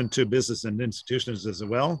 Extension to business and institutions as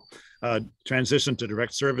well. Transition to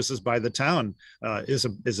direct services by the town is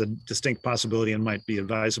a distinct possibility and might be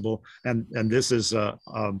advisable. And this is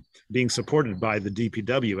being supported by the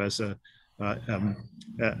DPW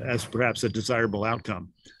as perhaps a desirable outcome.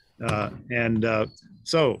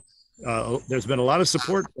 So there's been a lot of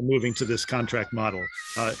support for moving to this contract model.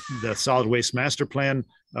 The solid waste master plan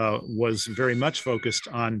was very much focused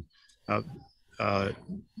on the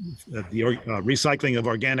recycling of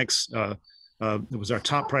organics. It was our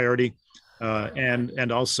top priority,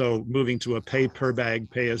 and also moving to a pay per bag,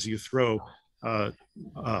 pay as you throw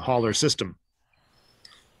hauler system.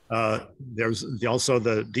 There's also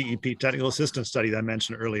the DEP technical assistance study that I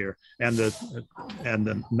mentioned earlier, and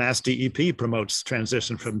the Mass DEP promotes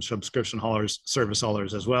transition from subscription haulers, service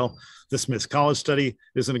haulers as well. The Smith College study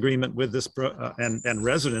is in agreement with this, and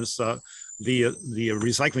residents. The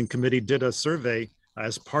recycling committee did a survey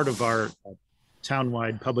as part of our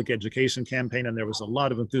townwide public education campaign, and there was a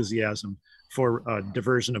lot of enthusiasm for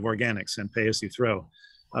diversion of organics and pay as you throw.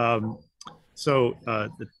 So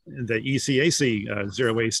the ECAC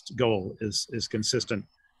zero waste goal is consistent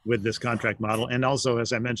with this contract model. And also,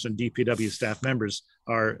 as I mentioned, DPW staff members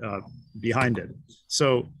are behind it.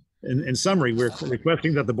 So in summary, we're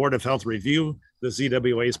requesting that the Board of Health review the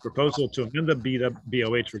ZWA's proposal to amend the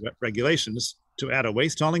BOH regulations to add a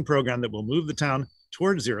waste hauling program that will move the town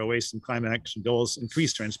towards zero waste and climate action goals,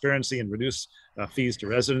 increase transparency and reduce fees to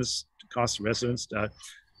residents, costs to residents,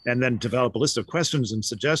 and then develop a list of questions and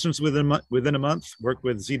suggestions within a month, work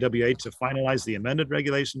with ZWA to finalize the amended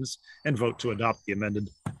regulations, and vote to adopt the amended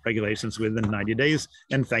regulations within 90 days.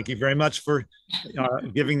 And thank you very much for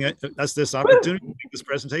giving us this opportunity to make this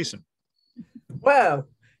presentation. Whoa,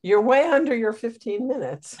 you're way under your 15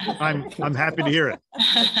 minutes. I'm happy to hear it.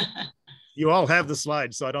 You all have the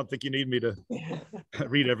slides, so I don't think you need me to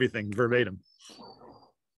read everything verbatim.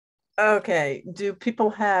 Okay, do people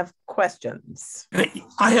have questions?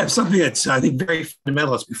 I have something that's, I think, very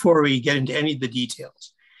fundamental before we get into any of the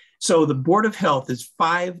details. So the Board of Health is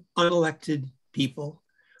 5 unelected people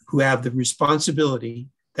who have the responsibility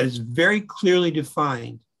that is very clearly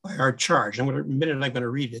defined by our charge. I'm going to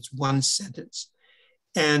read it. It's 1 sentence.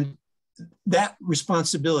 And that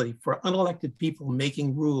responsibility for unelected people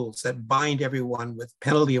making rules that bind everyone with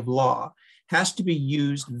penalty of law has to be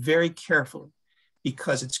used very carefully,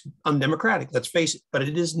 because it's undemocratic, let's face it, but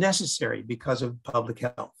it is necessary because of public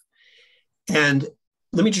health. And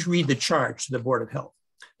let me just read the charge to the Board of Health.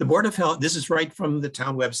 The Board of Health, this is right from the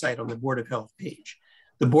town website on the Board of Health page.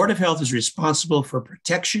 The Board of Health is responsible for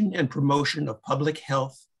protection and promotion of public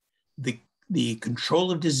health, the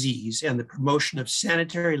control of disease, and the promotion of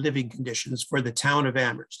sanitary living conditions for the town of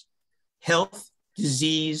Amherst. Health,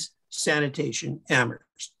 disease, sanitation,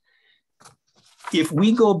 Amherst. If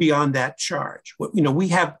we go beyond that charge, we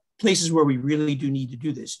have places where we really do need to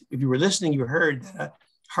do this. If you were listening, you heard that a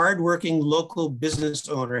hardworking local business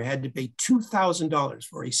owner had to pay $2,000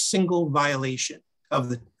 for a single violation of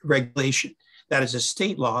the regulation. That is a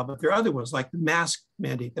state law, but there are other ones like the mask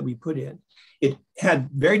mandate that we put in. It had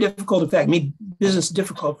very difficult effect, made business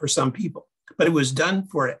difficult for some people, but it was done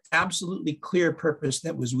for an absolutely clear purpose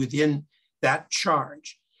that was within that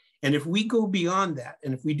charge. And if we go beyond that,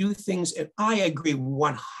 and if we do things, and I agree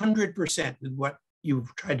 100% with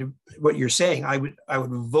what you're saying, I would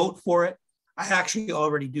vote for it. I actually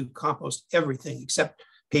already do compost everything except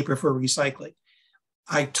paper for recycling.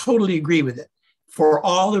 I totally agree with it for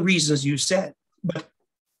all the reasons you said. But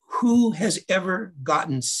who has ever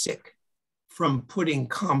gotten sick from putting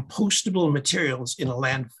compostable materials in a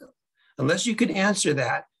landfill? Unless you can answer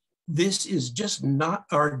that, this is just not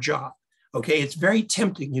our job. Okay, it's very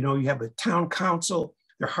tempting. You have a town council,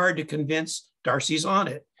 they're hard to convince. Darcy's on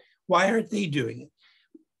it. Why aren't they doing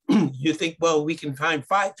it? You think, well, we can find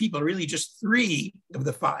 5 people, really just 3 of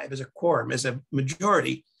the 5 as a quorum, as a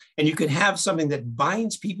majority, and you can have something that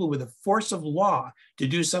binds people with the force of law to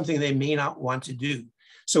do something they may not want to do.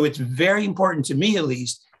 So it's very important to me, at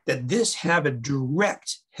least, that this have a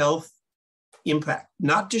direct health impact,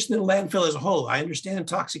 not just in the landfill as a whole. I understand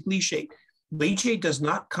toxic leachate. Leachate does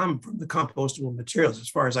not come from the compostable materials, as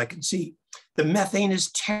far as I can see. The methane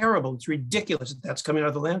is terrible. It's ridiculous that that's coming out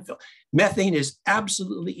of the landfill. Methane is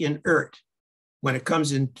absolutely inert when it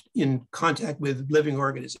comes in contact with living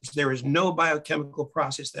organisms. There is no biochemical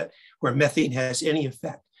process where methane has any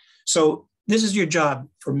effect. So this is your job,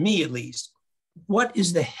 for me at least. What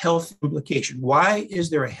is the health implication? Why is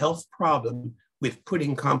there a health problem with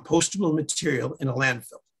putting compostable material in a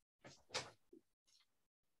landfill?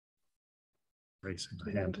 Raising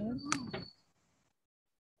my hand.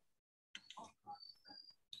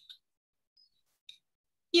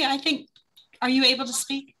 Yeah, I think, are you able to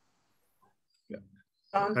speak? Yeah.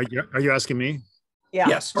 Are you asking me? Yeah.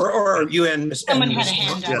 Yes, or you and someone had a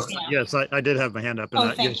hand up. Yes, I did have my hand up,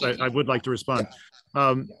 and yes, I would like to respond.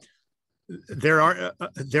 There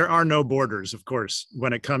are no borders, of course,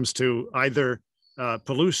 when it comes to either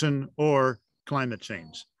pollution or climate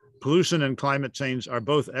change. pollution and climate change are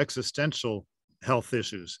both existential health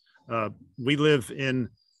issues. We live in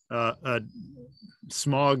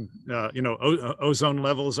smog, ozone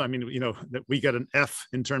levels. I mean, that we get an F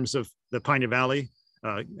in terms of the Pine Valley,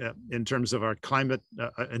 in terms of our climate,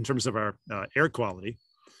 in terms of our air quality.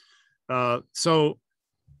 So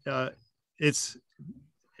it's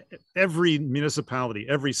every municipality,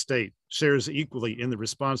 every state shares equally in the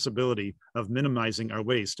responsibility of minimizing our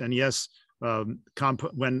waste. And yes, when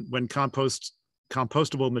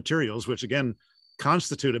compostable materials, which again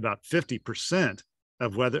constitute about 50%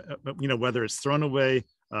 of whether it's thrown away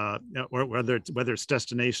or whether its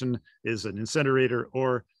destination is an incinerator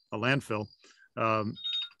or a landfill.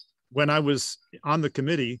 When I was on the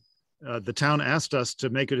committee, the town asked us to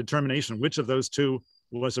make a determination which of those two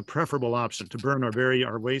was a preferable option, to burn or bury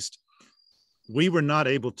our waste. We were not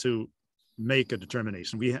able to make a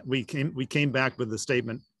determination. We came back with the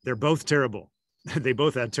statement, they're both terrible. They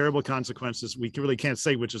both had terrible consequences. We really can't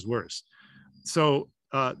say which is worse. So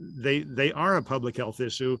they are a public health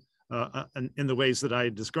issue in the ways that I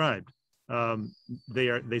described.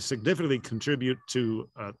 They significantly contribute to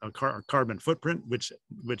a carbon footprint, which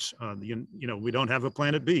we don't have a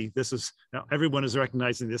planet B. Now everyone is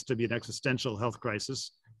recognizing this to be an existential health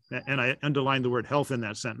crisis, and I underline the word health in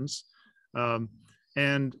that sentence.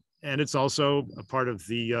 And it's also a part of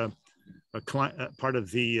the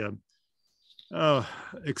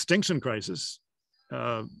extinction crisis,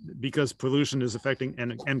 because pollution is affecting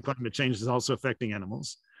and climate change is also affecting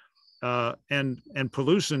animals. And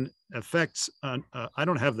pollution affects, I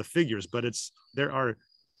don't have the figures, but there are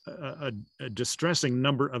a distressing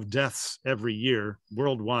number of deaths every year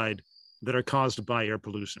worldwide that are caused by air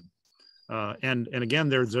pollution. And again,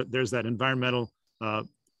 there's that environmental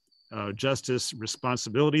justice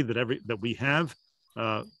responsibility that we have.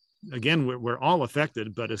 Again, we're all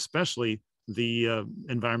affected, but especially the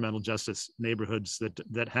environmental justice neighborhoods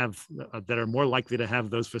that are more likely to have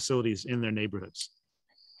those facilities in their neighborhoods.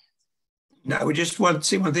 Now, we just want to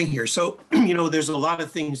say one thing here. So, there's a lot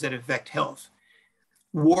of things that affect health.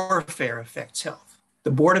 Warfare affects health. The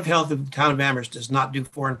Board of Health of the town of Amherst does not do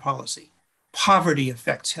foreign policy. Poverty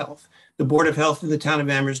affects health. The Board of Health of the town of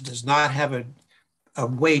Amherst does not have a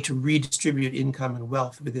way to redistribute income and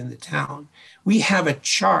wealth within the town. We have a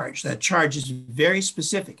charge. That charge is very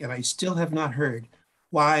specific, and I still have not heard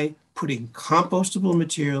why putting compostable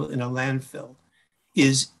material in a landfill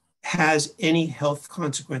has any health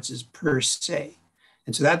consequences per se.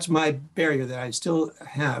 And so that's my barrier that I still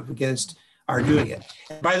have against our doing it.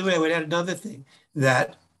 And by the way, I would add another thing,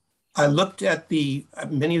 that I looked at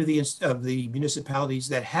many of the municipalities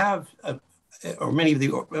that have,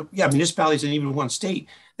 municipalities in even one state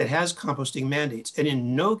that has composting mandates. And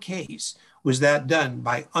in no case was that done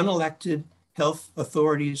by unelected health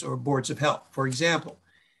authorities or boards of health. For example,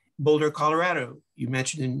 Boulder, Colorado, you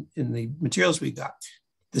mentioned in the materials we got,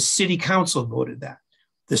 the city council voted that.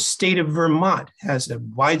 The state of Vermont has a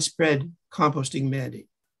widespread composting mandate.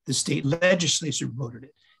 The state legislature voted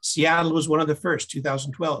it. Seattle was one of the first,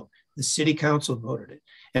 2012. The city council voted it.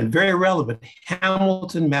 And very relevant,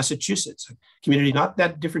 Hamilton, Massachusetts, a community not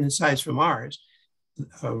that different in size from ours,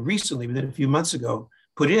 recently, within a few months ago,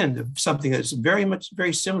 put in something that's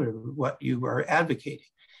very similar to what you are advocating.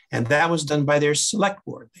 And that was done by their select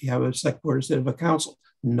board. They have a select board instead of a council.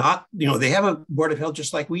 They have a Board of Health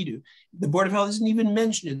just like we do. The Board of Health isn't even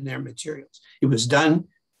mentioned in their materials. It was done,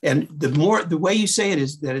 and the way you say it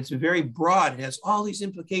is that it's very broad. It has all these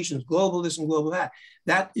implications, global this and global that.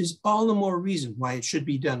 That is all the more reason why it should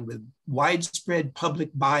be done with widespread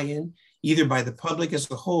public buy-in, either by the public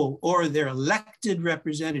as a whole or their elected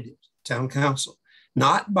representatives, town council,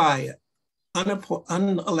 not by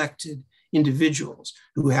unelected individuals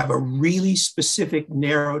who have a really specific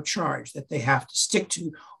narrow charge that they have to stick to,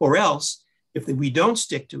 or else if we don't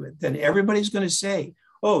stick to it, then everybody's going to say,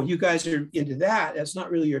 oh, you guys are into that. That's not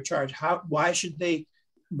really your charge. Why should they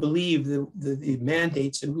believe the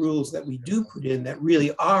mandates and rules that we do put in that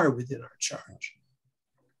really are within our charge?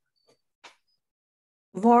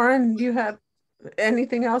 Lauren, do you have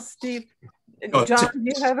anything else, Steve? John,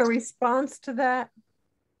 do you have a response to that?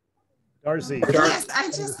 Darcy. Yes,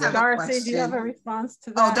 I just have a question. Do you have a response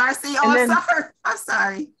to that? Oh, Darcy, I'm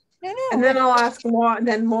sorry. And then I'll ask Lauren,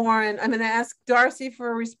 I'm going to ask Darcy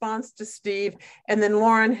for a response to Steve, and then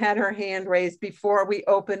Lauren had her hand raised before we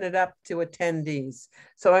open it up to attendees.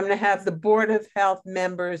 So I'm going to have the Board of Health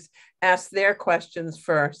members ask their questions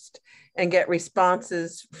first and get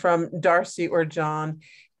responses from Darcy or John,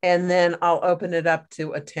 and then I'll open it up to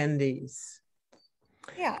attendees.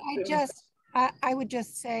 Yeah, I would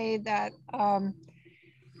just say that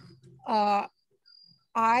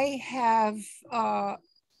I have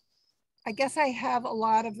I guess I have a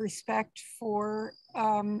lot of respect for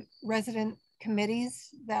resident committees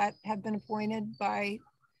that have been appointed by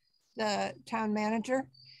the town manager.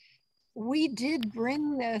 We did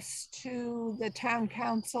bring this to the town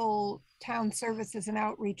council, town services and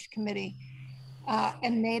outreach committee,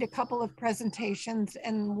 and made a couple of presentations.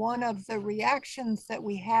 And one of the reactions that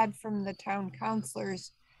we had from the town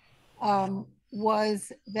councilors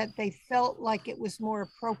was that they felt like it was more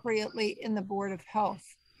appropriately in the Board of Health.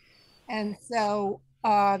 And so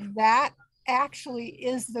that actually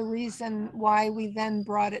is the reason why we then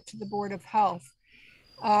brought it to the Board of Health.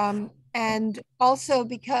 And also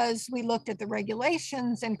because we looked at the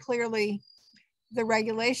regulations, and clearly the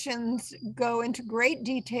regulations go into great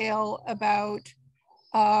detail about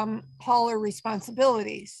hauler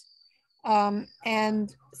responsibilities.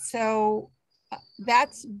 And so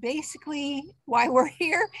that's basically why we're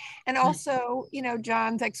here. And also, you know,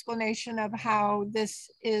 John's explanation of how this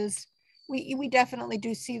is, we definitely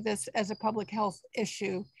do see this as a public health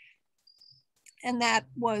issue. And that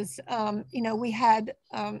was, you know, we had,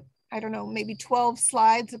 I don't know, maybe 12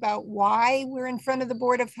 slides about why we're in front of the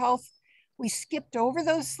Board of Health. We skipped over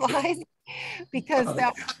those slides because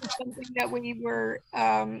that was something that we were,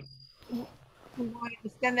 we wanted to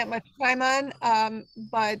spend that much time on.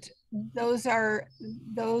 But those are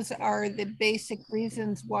the basic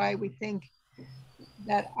reasons why we think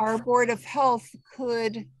that our Board of Health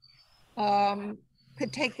could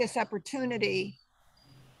take this opportunity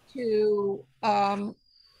to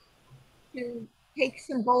take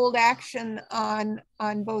some bold action on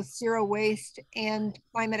both zero waste and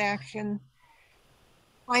climate action,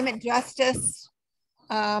 climate justice,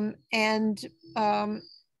 and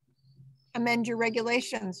amend your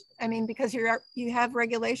regulations. I mean, because you have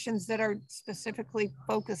regulations that are specifically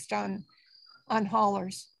focused on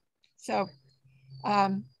haulers. So,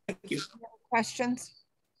 thank you. Questions?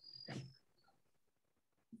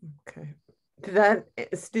 Okay.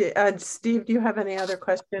 Steve, do you have any other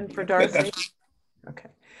question for Darcy? Okay.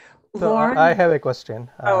 So Lauren? I have a question.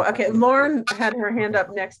 Oh, okay. Lauren had her hand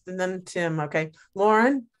up next, and then Tim. Okay.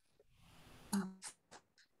 Lauren?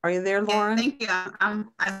 Are you there, Lauren? Yeah, thank you.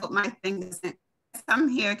 I hope my thing doesn't. I'm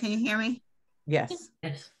here. Can you hear me? Yes.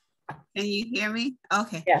 Yes. Can you hear me?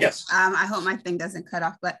 Okay. Yes. I hope my thing doesn't cut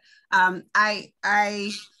off, but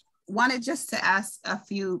I wanted just to ask a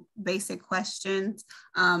few basic questions.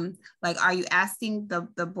 Like, are you asking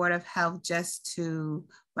the Board of Health just to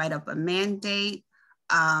write up a mandate?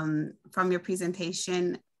 From your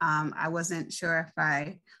presentation, I wasn't sure if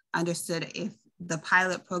I understood if the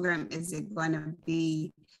pilot program, is it going to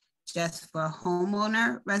be just for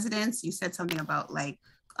homeowner residents? You said something about like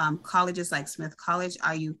colleges like Smith College.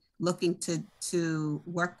 Are you looking to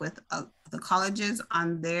work with the colleges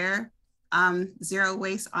on their zero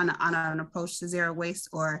waste, on an approach to zero waste,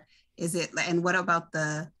 or is it, and what about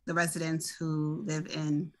the residents who live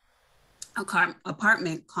in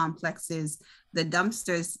apartment complexes, the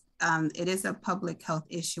dumpsters? It is a public health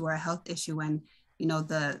issue or a health issue when, you know,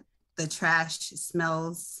 the trash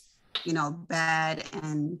smells, you know, bad,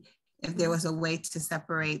 and if there was a way to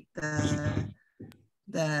separate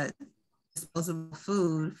the disposable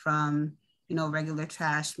food from, you know, regular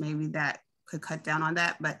trash, maybe that could cut down on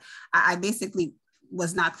that. But I basically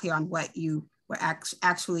was not clear on what you were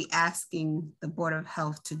actually asking the Board of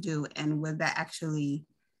Health to do, and would that actually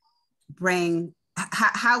bring,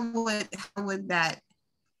 how would that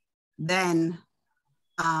then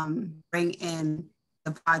bring in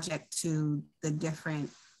the project to the different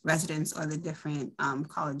residents or the different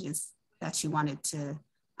colleges that you wanted to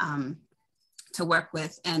work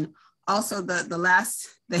with? And also the last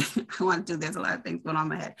thing I want to do, there's a lot of things going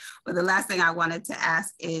on in my head, but the last thing I wanted to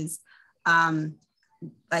ask is,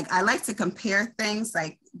 like, I like to compare things,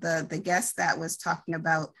 like the guest that was talking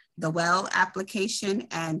about the well application,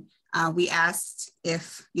 and we asked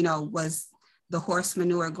if, you know, was the horse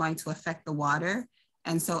manure going to affect the water?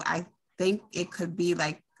 And so I think it could be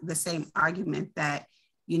like the same argument that,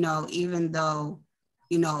 you know, even though,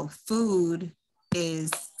 you know, food is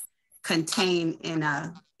contained in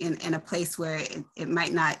a place where it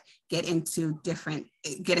might not get into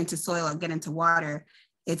soil or get into water,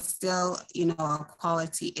 it's still, you know, a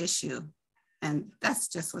quality issue. And that's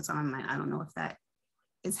just what's on my mind. I don't know if that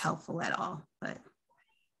is helpful at all, but.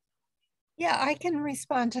 Yeah, I can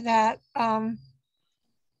respond to that. And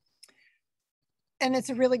it's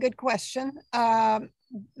a really good question.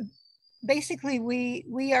 Basically,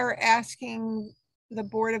 we are asking the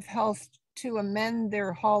Board of Health to amend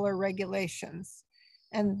their hauler regulations,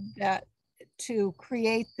 and that to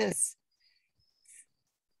create this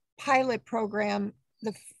pilot program.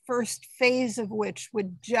 The first phase of which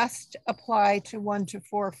would just apply to 1 to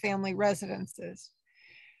 4 family residences.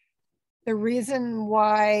 The reason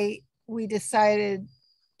why we decided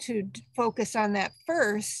to focus on that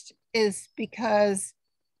first is because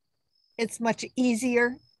it's much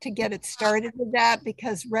easier to get it started with that,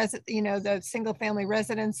 because the single family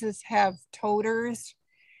residences have toters,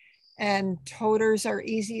 and toters are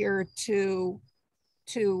easier to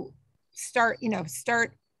start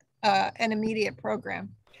an immediate program.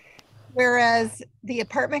 Whereas the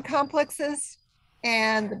apartment complexes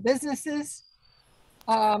and the businesses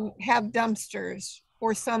have dumpsters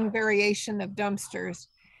or some variation of dumpsters.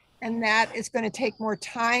 And that is going to take more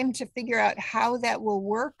time to figure out how that will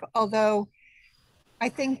work. Although I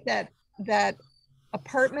think that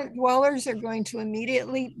apartment dwellers are going to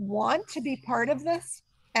immediately want to be part of this.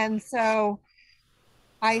 And so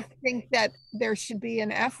I think that there should be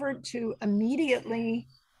an effort to immediately,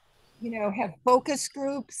 have focus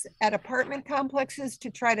groups at apartment complexes to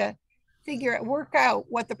try to work out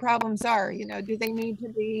what the problems are. Do they need to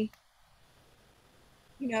be,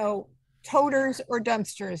 toters or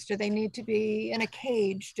dumpsters? Do they need to be in a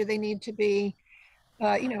cage? Do they need to be,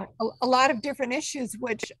 a lot of different issues,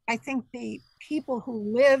 which I think the people who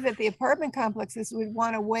live at the apartment complexes would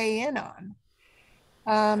want to weigh in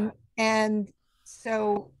on. And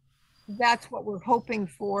so that's what we're hoping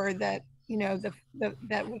for, that,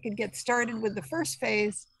 that we could get started with the first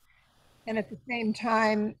phase. And at the same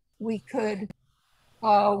time, we could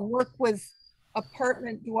work with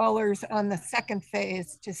apartment dwellers on the second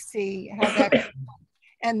phase to see how that goes.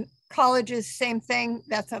 And colleges, same thing.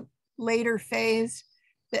 That's a later phase.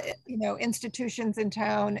 The institutions in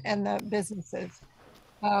town and the businesses,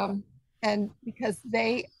 and because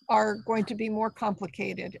they are going to be more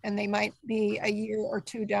complicated, and they might be a year or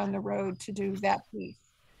 2 down the road to do that piece.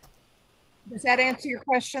 Does that answer your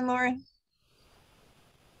question, Lauren?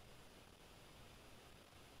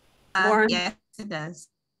 Lauren? Yes, it does.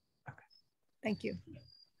 Okay. Thank you.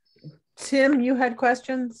 Tim, you had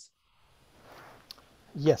questions?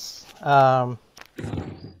 Yes. I'm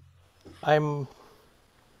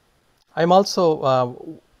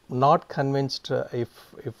also not convinced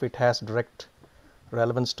if it has direct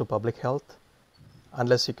relevance to public health,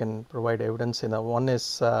 unless you can provide evidence. One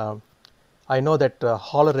is, I know that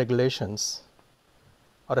hauler regulations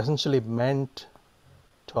are essentially meant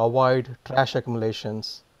to avoid trash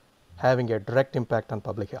accumulations having a direct impact on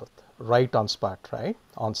public health, right on spot, right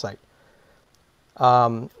on site.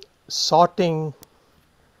 Sorting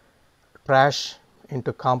trash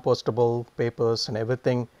into compostable papers and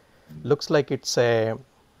everything looks like it's a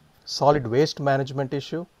solid waste management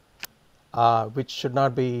issue, which should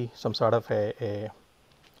not be some sort of a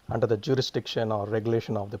under the jurisdiction or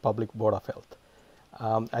regulation of the Public Board of Health.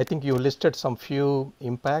 I think you listed some few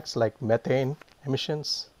impacts like methane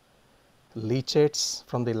emissions, leachates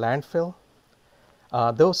from the landfill.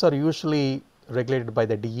 Those are usually regulated by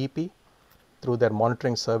the DEP through their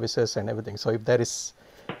monitoring services and everything. So if there is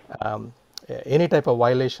any type of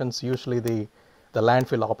violations, usually the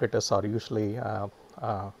landfill operators are usually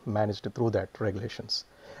managed through that regulations.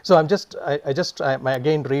 So I'm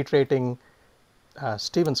again reiterating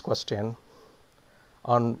Stephen's question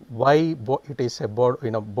on why it is a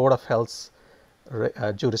board of health's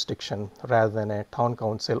jurisdiction rather than a town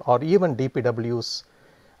council or even DPW's.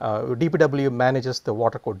 DPW manages the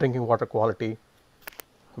drinking water quality,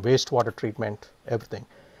 wastewater treatment, everything,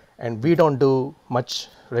 and we don't do much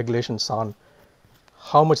regulations on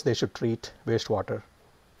how much they should treat wastewater.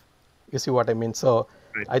 You see what I mean? So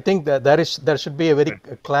right. I think that there should be a very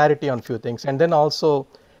clarity on few things, and then also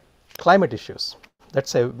climate issues.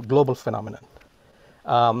 That's a global phenomenon,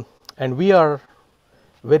 and we are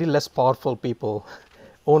very less powerful people,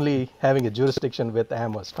 only having a jurisdiction with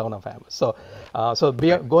Amherst, town of Amherst. So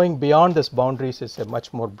going beyond these boundaries is a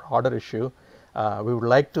much more broader issue. We would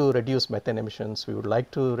like to reduce methane emissions. We would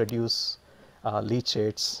like to reduce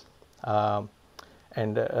leachates.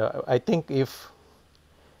 And I think if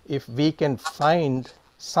we can find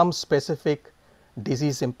some specific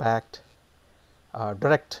disease impact,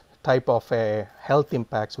 direct type of a health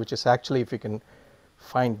impacts, which is actually if you can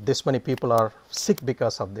find this many people are sick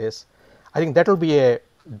because of this, I think that will be a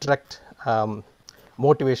direct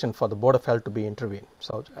motivation for the Board of Health to be intervened.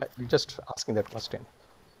 So just asking that question.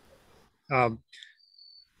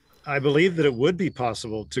 I believe that it would be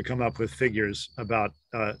possible to come up with figures about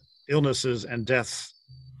illnesses and deaths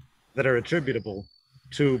that are attributable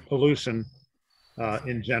to pollution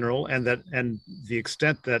in general, and the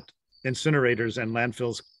extent that incinerators and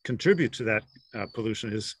landfills contribute to that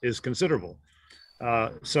pollution is considerable.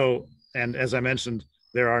 And as I mentioned,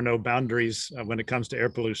 there are no boundaries when it comes to air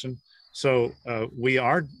pollution. So we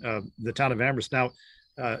are the town of Amherst. Now,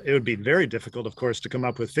 it would be very difficult, of course, to come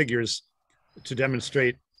up with figures to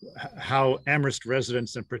demonstrate how Amherst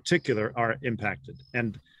residents in particular are impacted.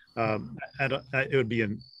 And it would be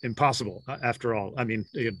impossible, after all, I mean,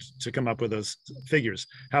 to come up with those figures.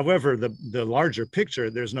 However, the larger picture,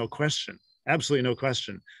 there's no question, absolutely no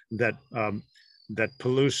question, that that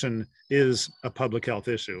pollution is a public health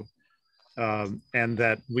issue, and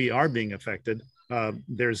that we are being affected.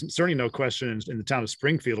 There's certainly no question in the town of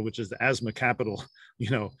Springfield, which is the asthma capital, you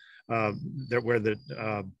know, where the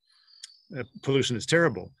pollution is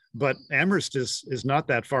terrible. But Amherst is not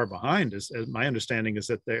that far behind. As my understanding is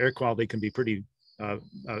that the air quality can be pretty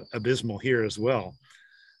abysmal here as well.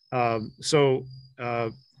 So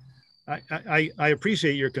I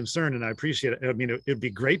appreciate your concern, and I appreciate it. I mean, it'd be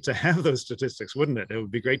great to have those statistics, wouldn't it? It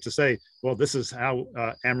would be great to say, well, this is how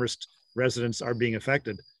Amherst residents are being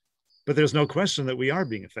affected. But there's no question that we are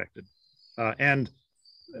being affected. And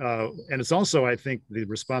it's also, I think, the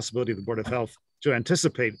responsibility of the Board of Health to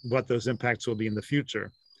anticipate what those impacts will be in the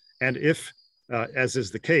future. And if, as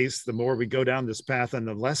is the case, the more we go down this path and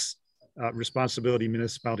the less responsibility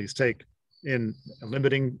municipalities take in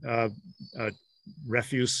limiting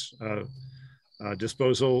refuse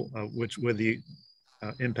disposal, which with the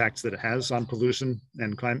impacts that it has on pollution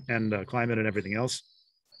and climate and everything else,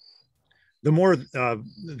 the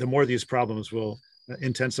more these problems will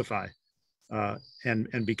intensify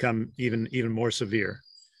and become even more severe.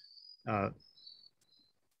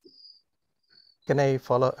 Can I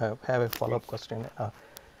have a follow-up question?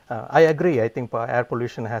 I agree. I think air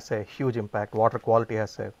pollution has a huge impact. Water quality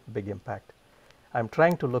has a big impact. I'm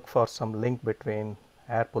trying to look for some link between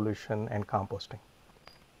air pollution and composting.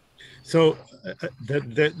 So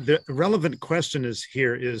the relevant question is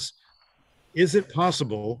it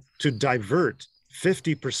possible to divert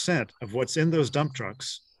 50% of what's in those dump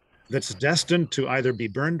trucks that's destined to either be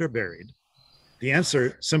burned or buried? The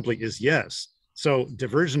answer simply is yes. So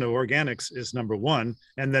diversion of organics is number one,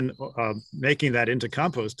 and then making that into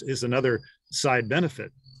compost is another side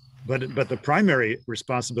benefit. But the primary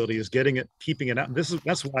responsibility is keeping it out.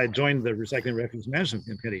 That's why I joined the Recycling Refuse Management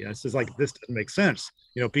Committee. It's just like, this doesn't make sense.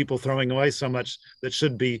 You know, people throwing away so much that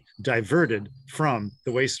should be diverted from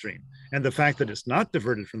the waste stream. And the fact that it's not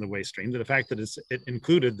diverted from the waste stream, the fact that it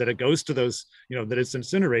included, that it goes to those, you know, that it's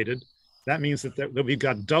incinerated, that means that we've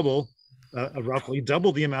got roughly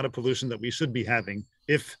double the amount of pollution that we should be having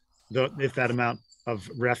if that amount of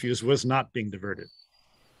refuse was not being diverted.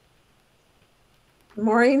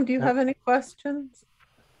 Maureen, do you have any questions?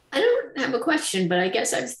 I don't have a question, but I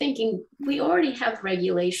guess I was thinking we already have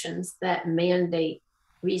regulations that mandate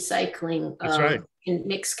recycling in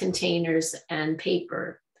mixed containers and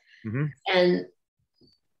paper. Mm-hmm. And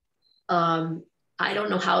I don't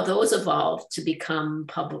know how those evolved to become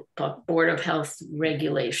public Board of Health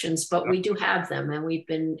regulations, but we do have them and we've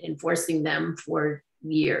been enforcing them for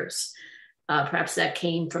years. Perhaps that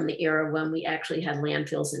came from the era when we actually had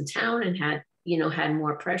landfills in town and had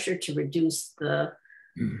more pressure to reduce the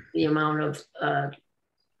amount of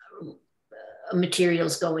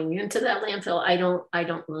materials going into that landfill. I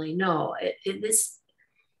don't really know.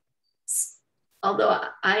 Although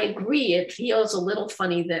I agree, it feels a little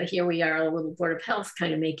funny that here we are, a little Board of Health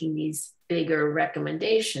kind of making these bigger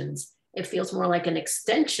recommendations. It feels more like an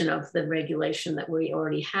extension of the regulation that we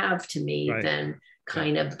already have to me than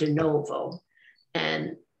kind of de novo.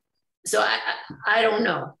 And so I don't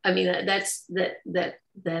know. I mean, that's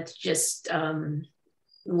just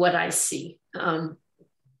what I see.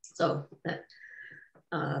 So that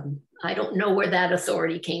I don't know where that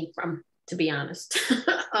authority came from, to be honest.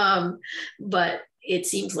 But it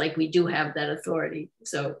seems like we do have that authority.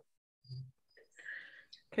 So.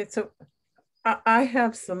 Okay, so I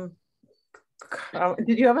have some,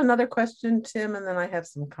 did you have another question, Tim? And then I have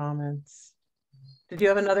some comments. Did you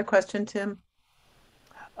have another question, Tim?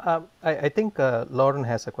 I think Lauren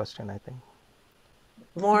has a question, I think.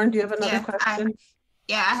 Lauren, do you have another question?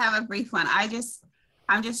 I have a brief one.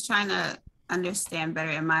 I'm just trying to understand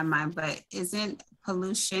better in my mind, but isn't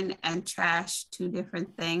pollution and trash two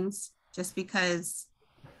different things? Just because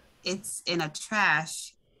it's in a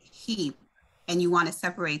trash heap and you want to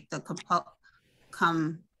separate the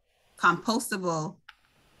compostable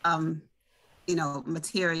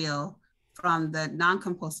material from the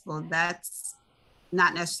non-compostable, that's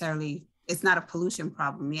not necessarily, it's not a pollution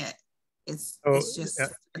problem yet. It's just a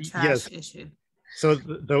trash issue. So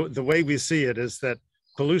the way we see it is that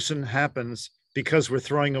pollution happens because we're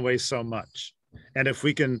throwing away so much. And if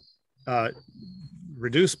we can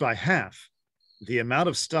reduce by half the amount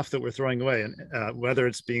of stuff that we're throwing away, and whether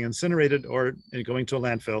it's being incinerated or going to a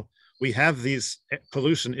landfill, we have these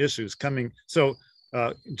pollution issues coming. So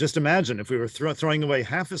just imagine if we were throwing away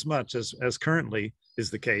half as much as currently is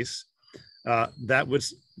the case,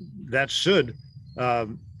 that should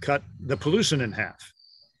cut the pollution in half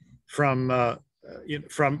from that.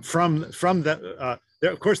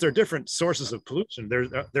 Of course, there are different sources of pollution. There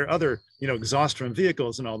are other, exhaust from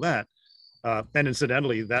vehicles and all that. And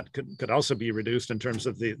incidentally, that could also be reduced in terms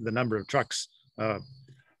of the number of trucks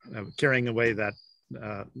carrying away that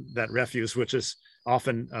refuse, which is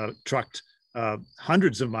often trucked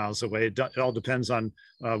hundreds of miles away. It all depends on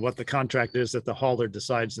what the contract is that the hauler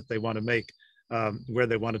decides that they want to make, where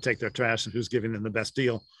they want to take their trash and who's giving them the best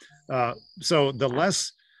deal. So the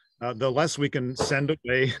less we can send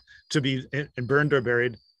away to be burned or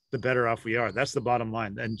buried, the better off we are. That's the bottom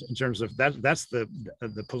line. And in terms of that's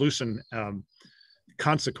the pollution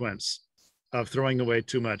consequence of throwing away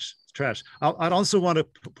too much trash. I'd also want to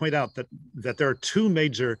point out that there are two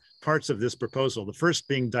major parts of this proposal. The first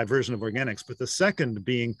being diversion of organics, but the second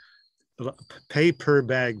being pay per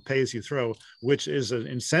bag, pay as you throw, which is an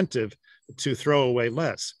incentive to throw away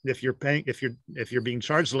less. If you're being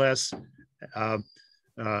charged less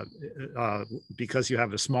because you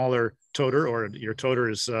have a smaller toter, or your toter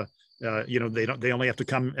is they only have to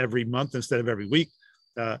come every month instead of every week,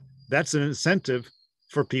 that's an incentive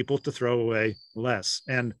for people to throw away less.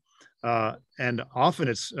 And often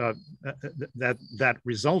it's that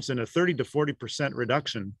results in a 30 to 40%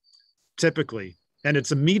 reduction typically, and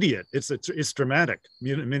it's immediate. It's dramatic.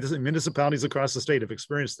 Municipalities across the state have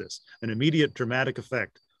experienced this, an immediate dramatic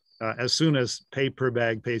effect as soon as pay per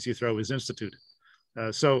bag, pay as you throw is instituted.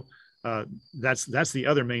 So that's the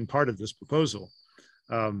other main part of this proposal,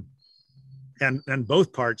 and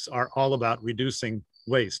both parts are all about reducing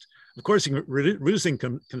waste. Of course, reducing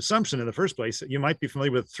consumption in the first place. You might be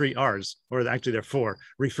familiar with 3 R's, or actually there are 4: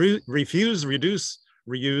 refuse, reduce,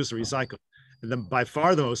 reuse, recycle. And then by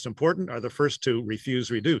far the most important are the first 2: refuse,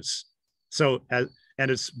 reduce. So, and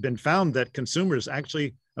it's been found that consumers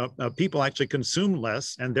actually, people actually consume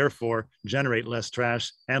less and therefore generate less trash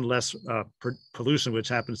and less pollution, which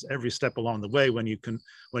happens every step along the way when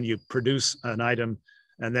you produce an item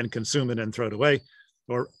and then consume it and throw it away,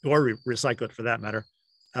 or recycle it for that matter.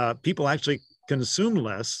 People actually consume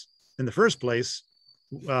less in the first place,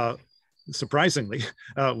 surprisingly,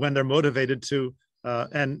 when they're motivated to,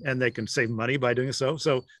 and they can save money by doing so.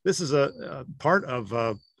 So this is a part of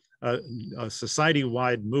a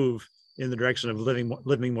society-wide move in the direction of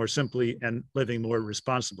living more simply and living more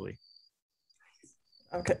responsibly.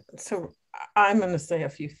 Okay, so I'm going to say a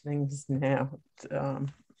few things now.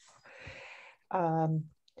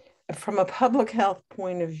 From a public health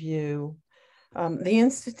point of view, the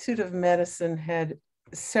Institute of Medicine had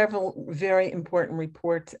several very important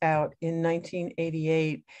reports out in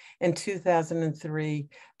 1988 and 2003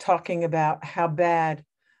 talking about how bad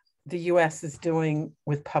the US is doing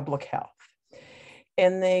with public health.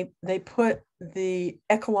 And they put the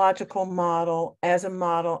ecological model as a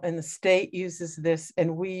model, and the state uses this,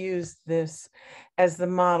 and we use this as the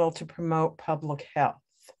model to promote public health.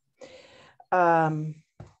 And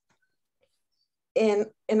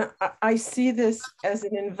I see this as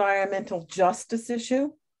an environmental justice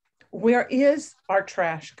issue. Where is our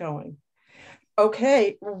trash going?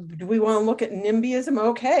 Okay, do we want to look at NIMBYism?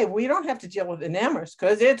 Okay, we don't have to deal with Amherst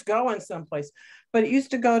because it's going someplace. But it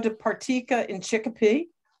used to go to Partika in Chicopee,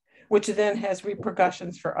 which then has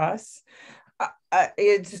repercussions for us. I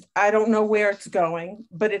don't know where it's going,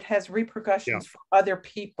 but it has repercussions for other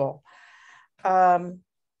people.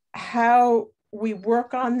 How we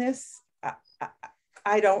work on this,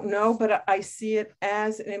 I don't know, but I see it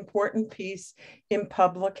as an important piece in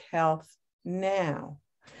public health now,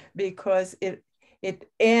 because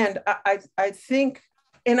and I think,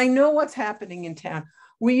 and I know what's happening in town.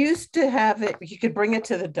 We used to have it, you could bring it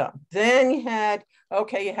to the dump. Then you had,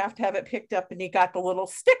 okay, you have to have it picked up, and you got the little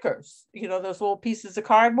stickers, those little pieces of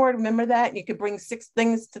cardboard. Remember that? And you could bring 6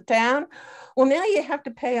 things to town. Well, now you have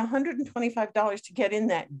to pay $125 to get in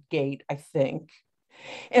that gate, I think.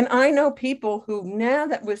 And I know people who, now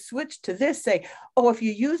that we've switched to this, say, oh, if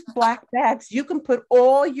you use black bags, you can put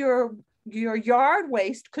all your yard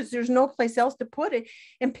waste because there's no place else to put it.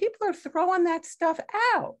 And people are throwing that stuff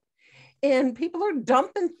out. And people are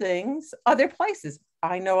dumping things other places.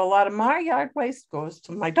 I know a lot of my yard waste goes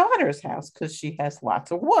to my daughter's house because she has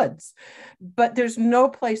lots of woods, but there's no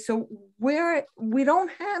place. So where we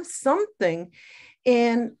don't have something,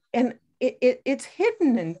 and it's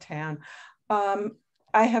hidden in town.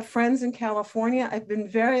 I have friends in California. I've been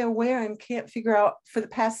very aware and can't figure out for the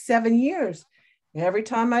past 7 years. Every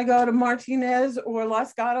time I go to Martinez or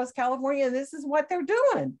Los Gatos, California, this is what they're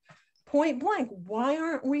doing. point blank, why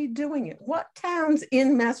aren't we doing it? What towns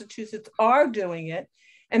in Massachusetts are doing it?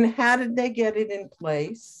 And how did they get it in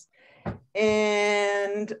place?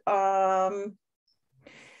 And I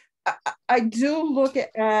do look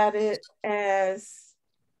at it as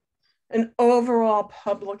an overall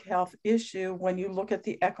public health issue when you look at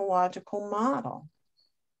the ecological model.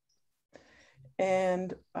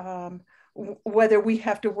 And whether we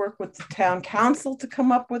have to work with the town council to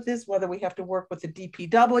come up with this, whether we have to work with the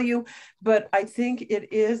DPW, but I think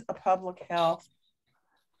it is a public health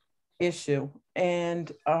issue. And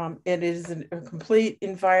it is a complete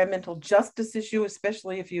environmental justice issue,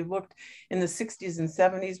 especially if you looked in the 60s and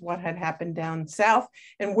 70s, what had happened down south,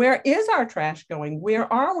 and where is our trash going? Where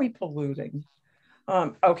are we polluting?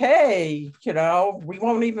 Okay, you know, we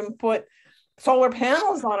won't even put solar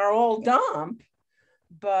panels on our old dump,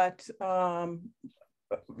 but I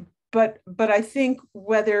think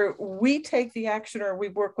whether we take the action or we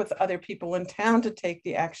work with other people in town to take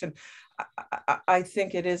the action, I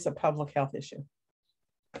think it is a public health issue.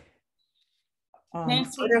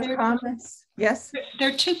 Nancy, other comments? Yes? There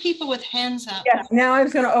are two people with hands up. Yes, now I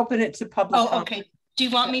was going to open it to public comment. Okay. Do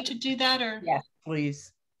you want me to do that or? Yes,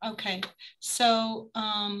 please. Okay. So,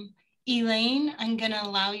 Elaine, I'm going to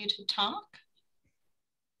allow you to talk.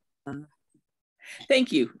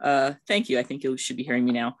 Thank you. Thank you. I think you should be hearing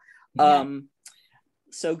me now. Yeah.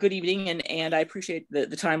 So good evening, and I appreciate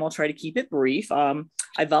the time. I'll try to keep it brief.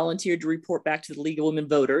 I volunteered to report back to the League of Women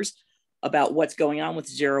Voters about what's going on with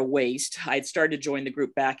zero waste. I'd started to join the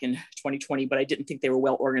group back in 2020, but I didn't think they were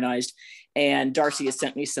well organized. And Darcy has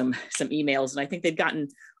sent me some emails, and I think they've gotten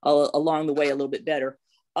along the way a little bit better.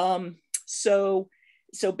 So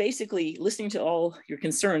basically, listening to all your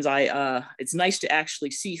concerns, it's nice to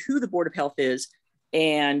actually see who the Board of Health is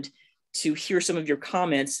and to hear some of your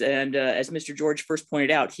comments. And as Mr. George first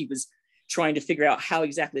pointed out, he was trying to figure out how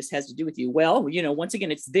exactly this has to do with you. Well, you know, once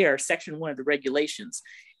again, it's there, Section 1 of the regulations.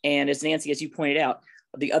 And as Nancy, as you pointed out,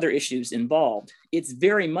 the other issues involved, it's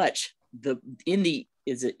very much in the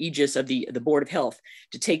aegis of the Board of Health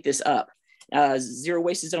to take this up. Zero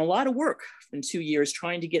Waste has done a lot of work in 2 years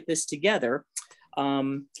trying to get this together.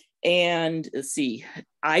 And let's see,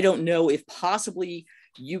 I don't know if possibly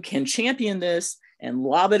you can champion this and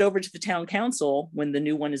lob it over to the town council when the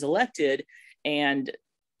new one is elected and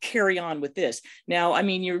carry on with this. Now, I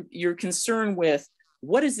mean, you're concerned with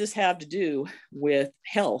what does this have to do with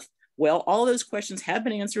health? Well, all those questions have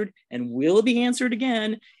been answered and will be answered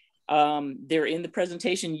again. They're in the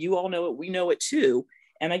presentation. You all know it. We know it too.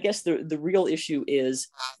 And I guess the real issue is,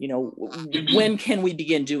 you know, when can we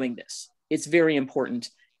begin doing this? It's very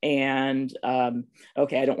important. And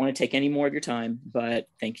okay, I don't want to take any more of your time, but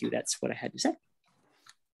thank you. That's what I had to say.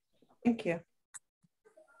 Thank you.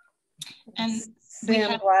 And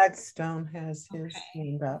Sam Gladstone has his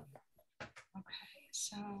hand up. Okay,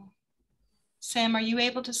 so Sam, are you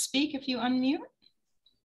able to speak if you unmute?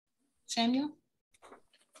 Samuel?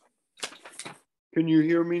 Can you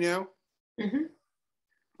hear me now? Mm-hmm.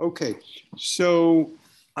 Okay, so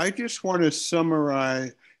I just want to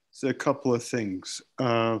summarize a couple of things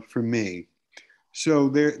for me. So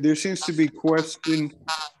there seems to be question.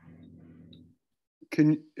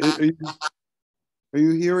 Are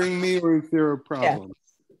you hearing me, or is there a problem?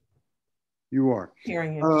 Yeah. You are.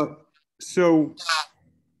 Hearing you. So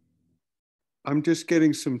I'm just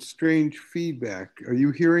getting some strange feedback. Are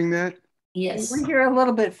you hearing that? Yes. We hear a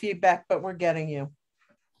little bit of feedback, but we're getting you.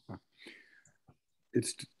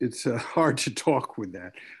 It's hard to talk with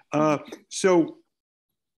that. So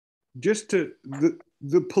just to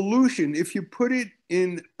the pollution, if you put it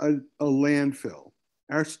in a landfill,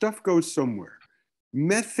 our stuff goes somewhere.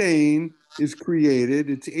 Methane is created.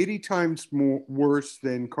 It's 80 times worse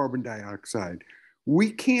than carbon dioxide.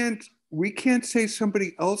 We can't say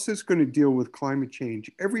somebody else is going to deal with climate change.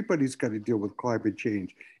 Everybody's got to deal with climate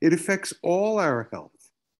change. It affects all our health.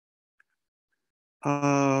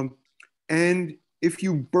 And if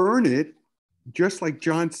you burn it, just like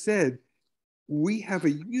John said, we have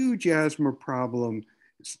a huge asthma problem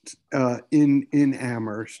in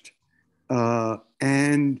Amherst,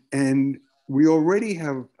 and we already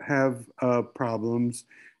have problems.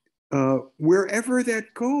 Wherever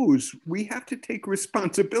that goes, we have to take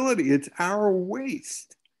responsibility. It's our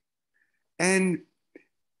waste. And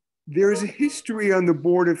there's a history on the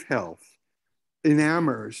Board of Health in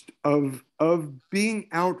Amherst of being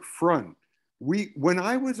out front. When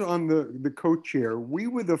I was on the co-chair, we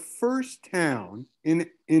were the first town in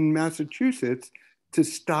Massachusetts to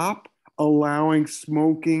stop allowing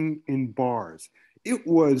smoking in bars. It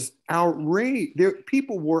was outraged.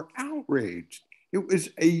 People were outraged. It was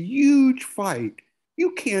a huge fight. You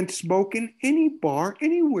can't smoke in any bar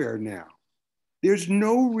anywhere now. There's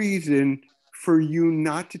no reason for you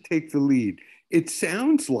not to take the lead. It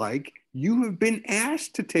sounds like you have been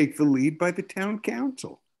asked to take the lead by the town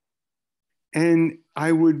council. And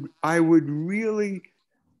I would really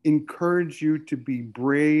encourage you to be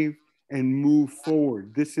brave and move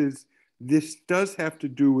forward. This does have to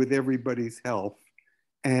do with everybody's health.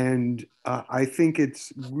 And I think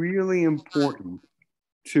it's really important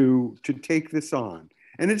to take this on.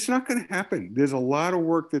 And it's not going to happen. There's a lot of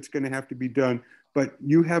work that's going to have to be done, but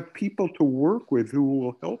you have people to work with who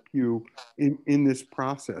will help you in this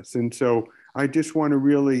process. And so I just want to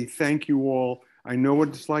really thank you all. I know what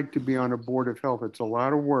it's like to be on a board of health. It's a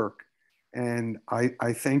lot of work. And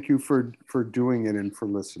I thank you for doing it and for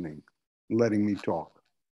listening, letting me talk.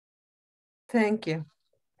 Thank you.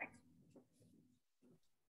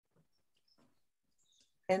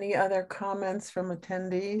 Any other comments from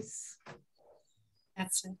attendees?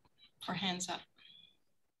 That's it for hands up.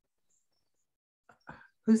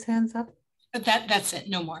 Whose hands up? That's it,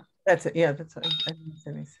 no more. That's it, yeah, that's what I didn't see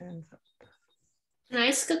any hands up. Can I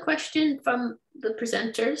ask a question from the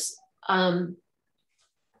presenters? A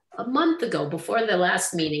month ago, before the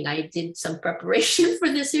last meeting, I did some preparation for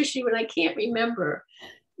this issue and I can't remember,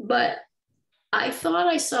 but I thought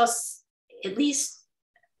I saw at least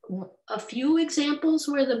a few examples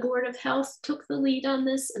where the Board of Health took the lead on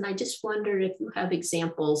this. And I just wondered if you have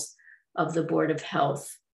examples of the Board of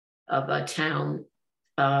Health of a town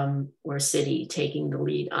or city taking the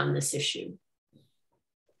lead on this issue.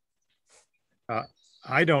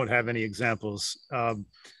 I don't have any examples,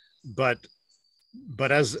 but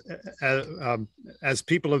as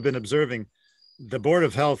people have been observing, the Board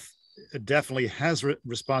of Health definitely has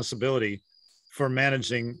responsibility for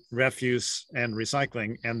managing refuse and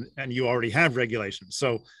recycling, and you already have regulations.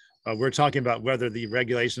 So we're talking about whether the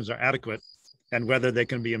regulations are adequate and whether they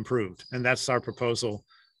can be improved, and that's our proposal.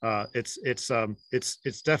 It's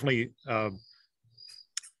definitely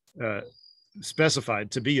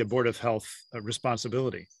specified to be a Board of Health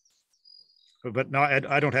responsibility. But no,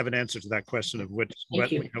 I don't have an answer to that question of what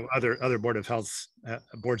other Board of Health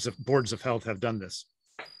boards of health have done this.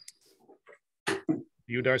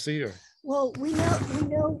 You, Darcy, or? Well, we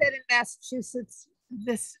know that in Massachusetts,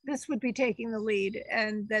 this would be taking the lead,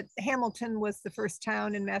 and that Hamilton was the first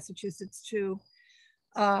town in Massachusetts to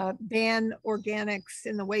ban organics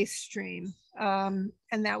in the waste stream, and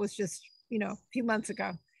that was just a few months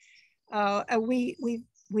ago.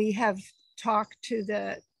 We have talked to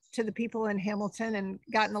the people in Hamilton and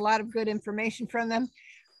gotten a lot of good information from them,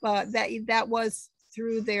 but that was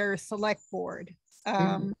through their select board.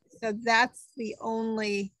 So that's the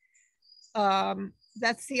only town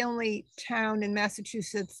in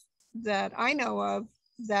Massachusetts that I know of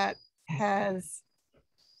that has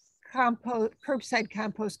curbside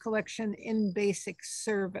compost collection in basic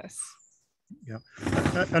service. Yeah.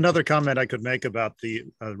 Another comment I could make about the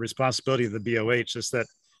responsibility of the BOH is that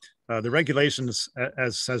the regulations,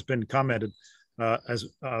 as has been commented,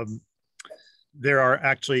 there are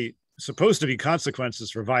actually supposed to be consequences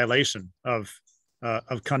for violation of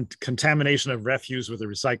contamination of refuse with the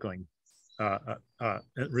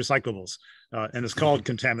recyclables, and it's called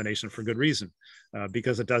contamination for good reason,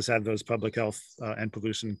 because it does have those public health and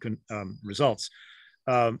pollution results.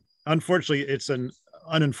 Unfortunately, it's an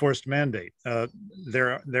unenforced mandate.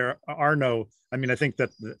 There are no, I think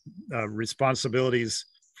that the responsibilities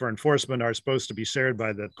for enforcement are supposed to be shared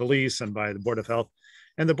by the police and by the Board of Health,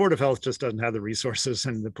 and the Board of Health just doesn't have the resources,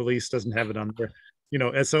 and the police doesn't have it on there,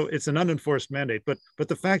 and so it's an unenforced mandate. But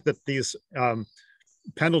the fact that these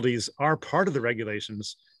penalties are part of the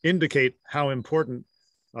regulations indicate how important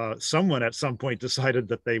someone at some point decided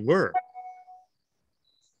that they were.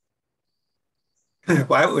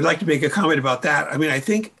 Well, I would like to make a comment about that. I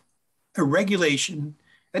think a regulation,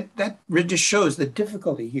 that just shows the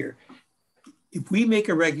difficulty here. If we make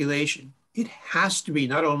a regulation, it has to be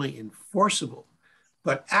not only enforceable,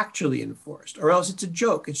 but actually enforced, or else it's a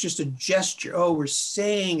joke. It's just a gesture. Oh, we're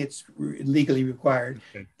saying it's legally required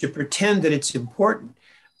to pretend that it's important.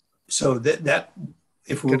 So that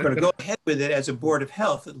if we're going to go ahead with it as a Board of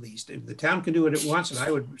Health, at least, if the town can do what it wants, and I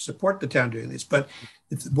would support the town doing this, but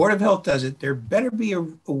if the Board of Health does it, there better be a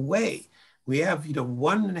way. We have,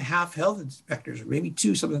 1.5 health inspectors, or maybe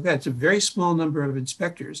 2, something like that. It's a very small number of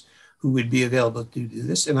inspectors who would be available to do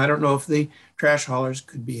this. And I don't know if the trash haulers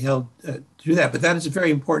could be held to do that, but that is a very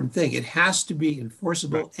important thing. It has to be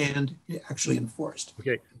enforceable and actually enforced.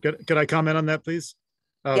 Okay, could I comment on that, please?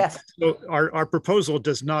 Yes. So our proposal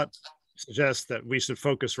does not suggest that we should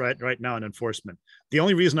focus right now on enforcement. The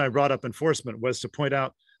only reason I brought up enforcement was to point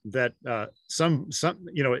out that some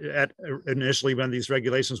initially when these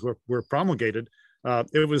regulations were promulgated,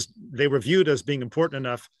 they were viewed as being important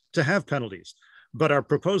enough to have penalties. But our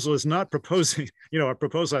proposal is not proposing, our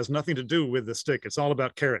proposal has nothing to do with the stick. It's all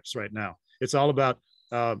about carrots right now. It's all about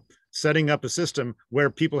setting up a system where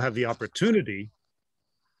people have the opportunity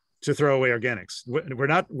to throw away organics.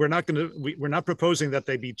 We're not proposing that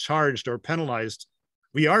they be charged or penalized.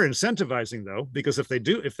 We are incentivizing though, because if they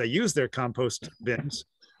use their compost bins,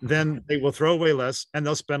 then they will throw away less and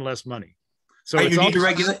they'll spend less money. So why do you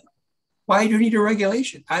need a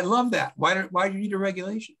regulation? I love that. Why do you need a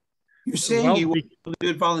regulation? You're saying you want to do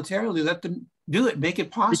it voluntarily. Let them do it. Make it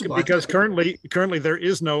possible. Because currently there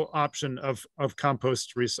is no option of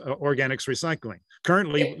compost organics recycling.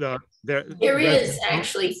 Currently, there is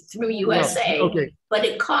actually through USA, but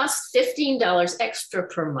it costs $15 extra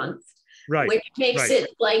per month, right? Which makes it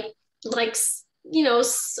like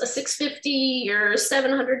 $650 or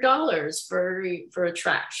 $700 for a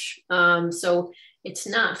trash. So it's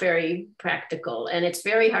not very practical, and it's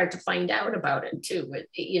very hard to find out about it too.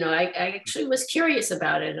 I actually was curious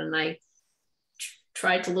about it, and I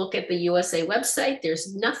tried to look at the USA website.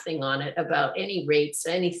 There's nothing on it about any rates,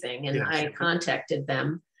 anything. And I contacted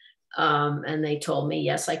them, and they told me,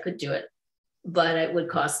 yes, I could do it, but it would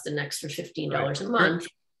cost an extra $15 a month.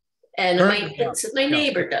 And my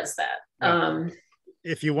neighbor does that.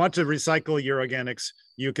 If you want to recycle your organics,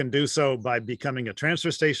 you can do so by becoming a transfer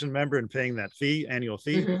station member and paying that annual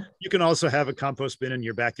fee. Mm-hmm. You can also have a compost bin in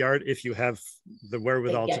your backyard if you have the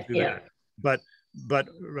wherewithal to do that. But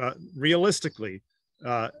realistically,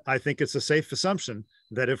 I think it's a safe assumption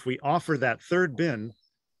that if we offer that third bin,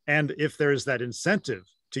 and if there's that incentive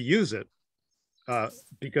to use it,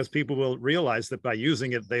 because people will realize that by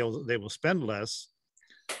using it, they will spend less,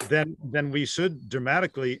 then we should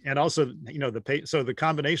dramatically, and also so the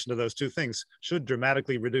combination of those two things should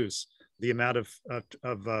dramatically reduce the amount of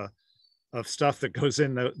stuff that goes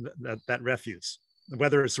in that refuse,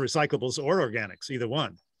 whether it's recyclables or organics, either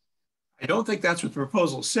one. I don't think that's what the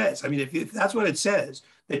proposal says. I mean, if that's what it says,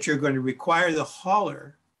 that you're going to require the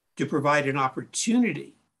hauler to provide an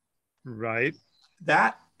opportunity, right?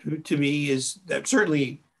 That to me is that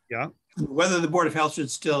certainly, yeah. Whether the Board of Health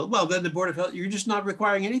should still, then the Board of Health, you're just not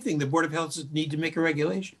requiring anything. The Board of Health need to make a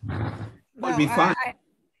regulation. Would be fine.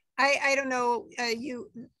 I don't know.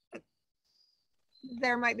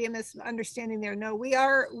 There might be a misunderstanding there. No, we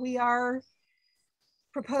are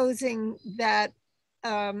proposing that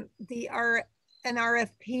an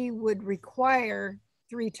RFP would require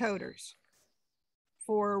 3 toters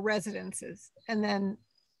for residences, and then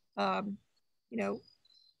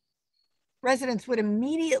residents would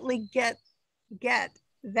immediately get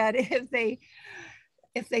that if they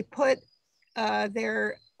put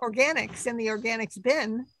their organics in the organics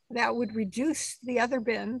bin, that would reduce the other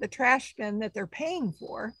bin, the trash bin that they're paying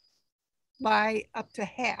for, by up to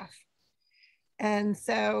half. And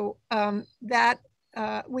so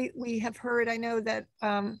we have heard, I know that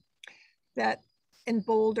that in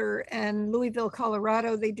Boulder and Louisville,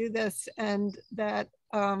 Colorado, they do this, and that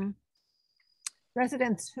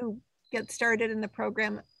residents who get started in the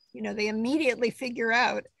program, they immediately figure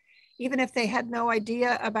out, even if they had no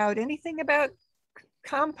idea about anything about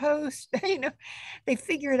compost, they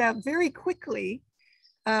figure it out very quickly,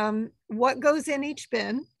 what goes in each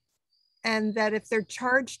bin, and that if they're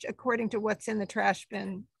charged according to what's in the trash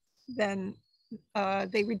bin, then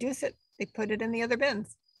they reduce it. They put it in the other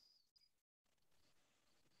bins.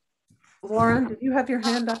 Lauren, did you have your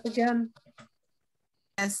hand up again?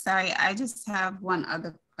 Yes, sorry, I just have one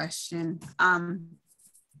other question.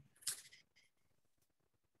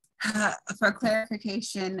 For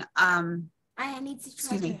clarification, I need to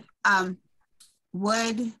excuse me.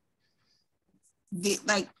 Would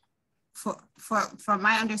from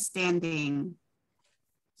my understanding,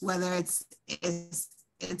 whether it's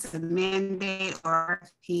a mandate or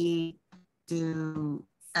RFP to,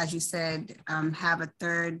 as you said, have a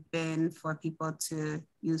third bin for people to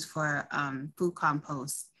use for food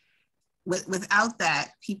compost. Without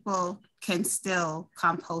that, people can still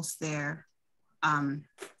compost their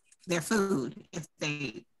food if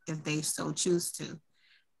they so choose to,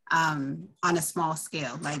 on a small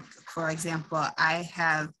scale. Like, for example,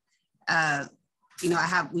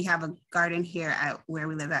 we have a garden here at where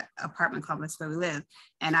we live, at apartment complex where we live,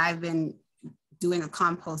 and I've been doing a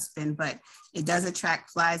compost bin, but it does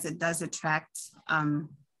attract flies. It does attract,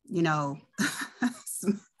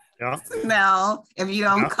 smell if you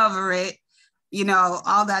don't cover it,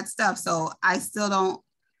 all that stuff. So I still don't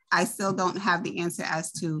have the answer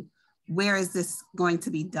as to where is this going to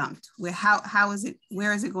be dumped? Where is it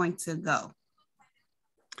going to go?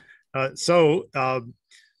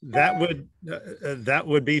 that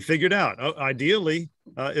would be figured out. Ideally,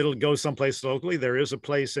 it'll go someplace locally. There is a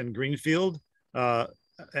place in Greenfield.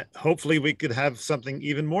 Hopefully, we could have something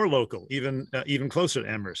even more local, even closer to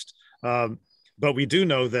Amherst. But we do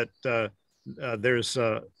know that there's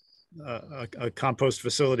a compost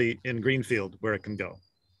facility in Greenfield where it can go.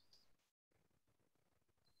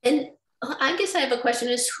 And I guess I have a question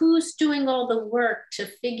is who's doing all the work to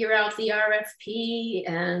figure out the RFP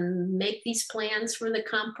and make these plans for the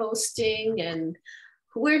composting, and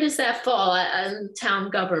where does that fall on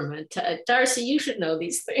town government? Darcy, you should know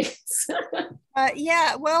these things.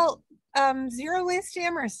 Yeah, well, Zero Waste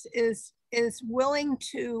Amherst is willing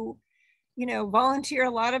to, you know, volunteer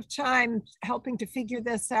a lot of time helping to figure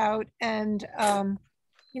this out. And,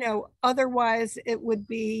 you know, otherwise it would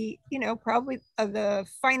be, you know, probably the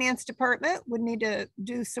finance department would need to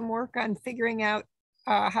do some work on figuring out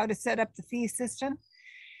how to set up the fee system.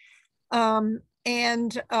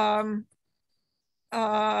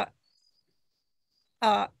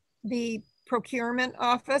 The procurement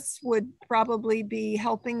office would probably be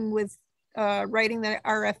helping with writing the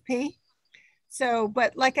RFP. So,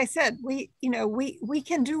 but like I said, we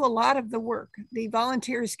can do a lot of the work. The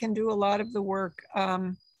volunteers can do a lot of the work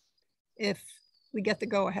if we get the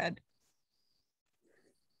go ahead.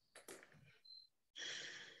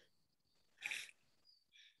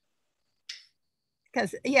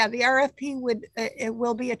 Because yeah, the RFP it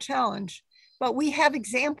will be a challenge, but we have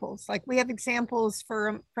examples. Like we have examples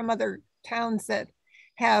from other towns that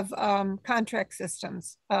have contract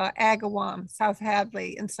systems, Agawam, South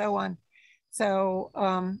Hadley, and so on. So,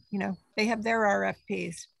 you know, they have their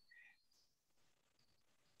RFPs.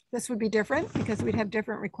 This would be different because we'd have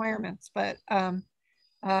different requirements, but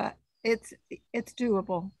it's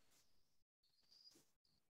doable.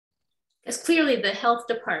 Because clearly the health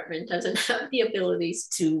department doesn't have the abilities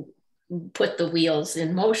to put the wheels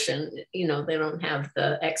in motion. You know, they don't have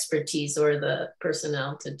the expertise or the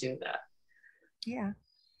personnel to do that. Yeah,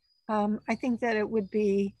 I think that it would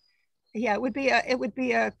be, yeah, it would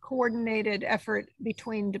be a coordinated effort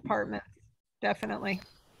between departments, definitely.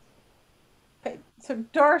 Okay, so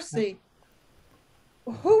Darcy,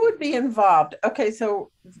 who would be involved? Okay,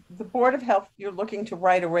 so the Board of Health, you're looking to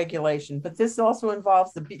write a regulation, but this also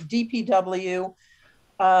involves the DPW,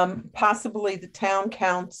 possibly the town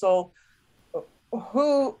council.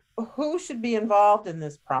 Who should be involved in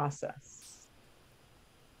this process?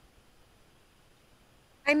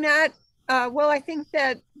 I'm not, well, I think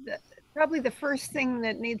that probably the first thing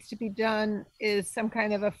that needs to be done is some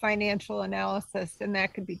kind of a financial analysis, and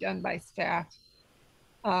that could be done by staff.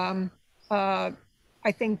 I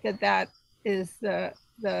think that is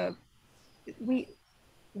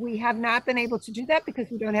we have not been able to do that because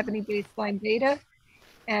we don't have any baseline data,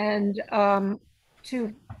 and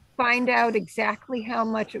to find out exactly how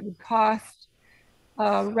much it would cost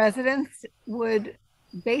residents would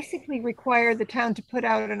basically require the town to put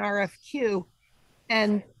out an RFQ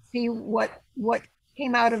and see what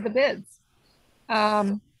came out of the bids.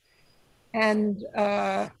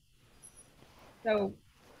 So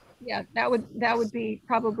yeah, that would be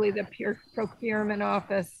probably the pure procurement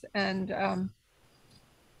office, and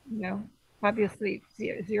you know, obviously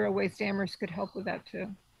Zero Waste Amherst could help with that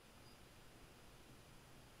too.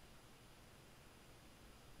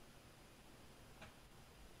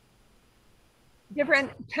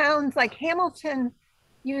 Different towns like Hamilton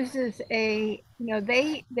uses a, you know,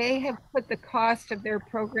 they have put the cost of their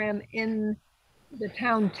program in the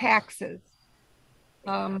town taxes.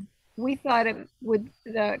 We thought it would,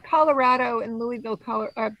 the Colorado and Louisville,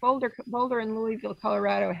 Boulder and Louisville,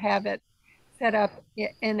 Colorado have it set up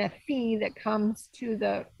in a fee that comes to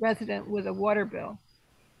the resident with a water bill.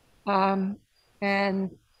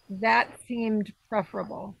 And that seemed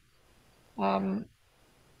preferable.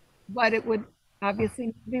 But it would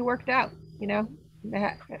obviously be worked out, you know,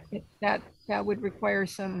 that would require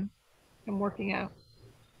some working out.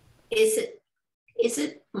 Is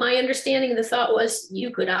it my understanding the thought was you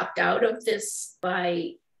could opt out of this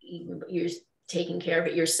by you're taking care of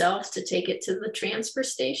it yourselves to take it to the transfer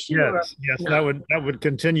station? Yes, yes, no? that would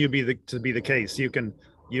continue to be the case. You can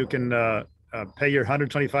pay your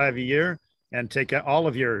 $125 a year and take all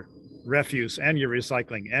of your refuse and your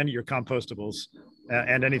recycling and your compostables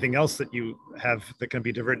and anything else that you have that can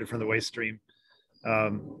be diverted from the waste stream.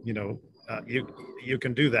 You know, you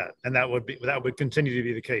can do that, and that would continue to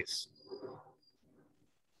be the case.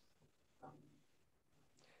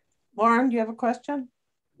 Lauren, do you have a question?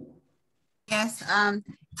 Yes. Does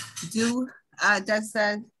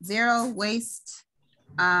the Zero Waste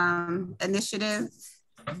initiative,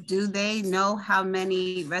 do they know how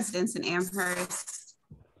many residents in Amherst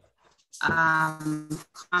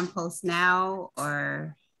compost now,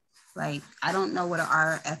 or like, I don't know what an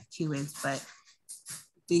RFQ is, but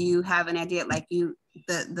do you have an idea? Like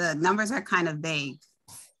the numbers are kind of vague,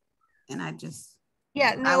 and I just,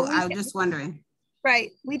 yeah, no, I'm just wondering.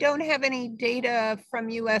 Right, we don't have any data from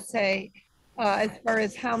USA as far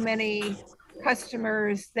as how many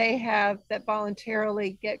customers they have that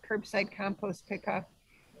voluntarily get curbside compost pickup.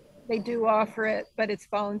 They do offer it, but it's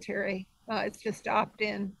voluntary. It's just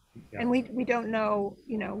opt-in. Yeah. And we don't know,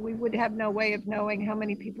 you know, we would have no way of knowing how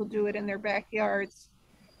many people do it in their backyards.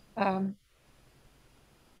 Okay.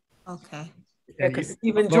 Yeah, because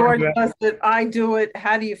even George does it, I do it.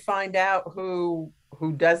 How do you find out who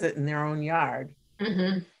does it in their own yard?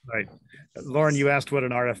 Mm-hmm. Right. Lauren, you asked what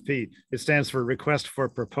an RFP, it stands for request for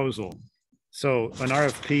proposal. So an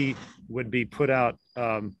RFP would be put out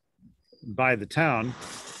by the town,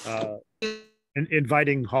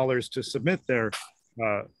 inviting haulers to submit their,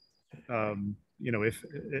 you know, if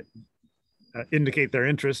indicate their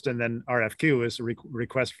interest, and then RFQ is a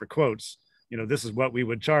request for quotes. You know, this is what we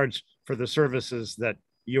would charge for the services that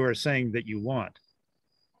you are saying that you want.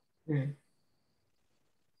 Mm.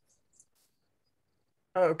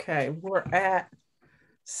 Okay, we're at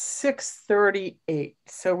 6:38.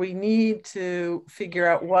 So we need to figure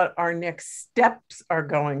out what our next steps are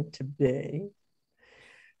going to be.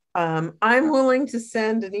 I'm willing to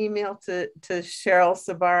send an email to Cheryl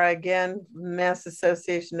Sabara again, Mass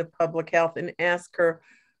Association of Public Health, and ask her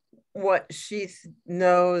what she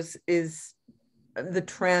knows is the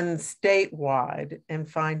trend statewide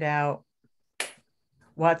and find out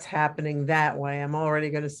what's happening that way. I'm already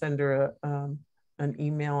going to send her an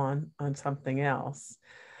email on something else.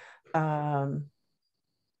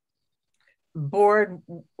 Board,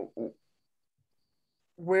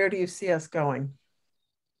 where do you see us going?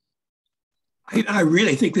 I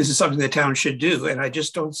really think this is something the town should do, and I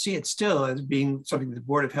just don't see it still as being something the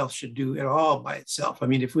Board of Health should do at all by itself. I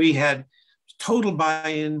mean, if we had total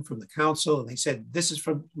buy-in from the council and they said, this is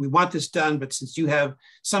from, we want this done, but since you have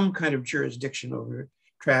some kind of jurisdiction over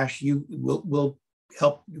trash, you will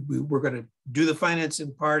help, we're going to do the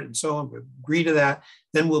financing part and so on, we agree to that,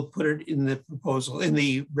 then we'll put it in the proposal, in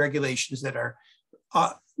the regulations that are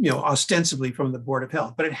you know, ostensibly from the Board of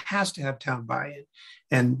Health, but it has to have town buy-in,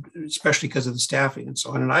 and especially because of the staffing and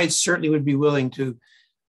so on. And I certainly would be willing to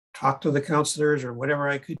talk to the counselors or whatever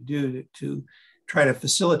I could do to try to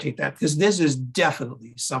facilitate that, because this is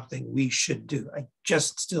definitely something we should do. I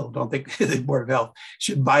just still don't think the Board of Health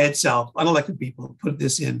should by itself, unelected people, put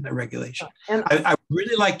this in a regulation. And I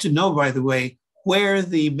really like to know, by the way, where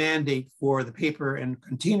the mandate for the paper and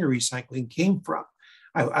container recycling came from.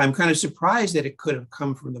 I'm kind of surprised that it could have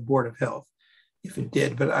come from the Board of Health if it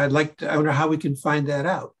did, but I wonder how we can find that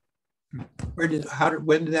out. When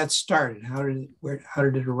did that start, and how did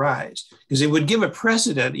it arise? Because it would give a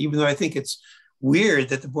precedent, even though I think it's weird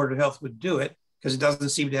that the Board of Health would do it, because it doesn't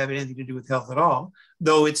seem to have anything to do with health at all,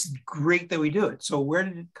 though it's great that we do it. So where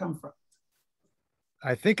did it come from?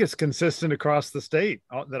 I think it's consistent across the state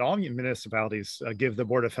that all municipalities give the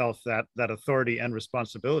Board of Health that authority and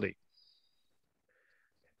responsibility.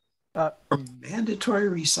 Mandatory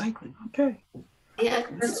recycling. Okay. Yeah,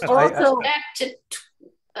 it's also back to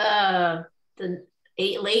the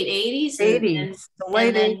late 80s. The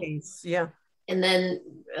late 80s, yeah. And then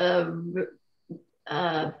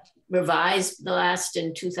revised the last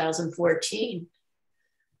in 2014.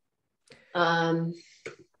 And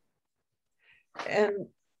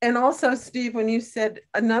also, Steve, when you said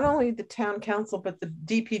not only the town council, but the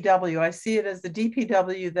DPW, I see it as the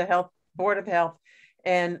DPW, the Health Board of Health,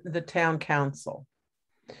 and the town council.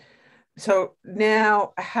 So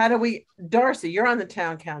now, how do we, Darcy, you're on the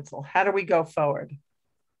town council. How do we go forward?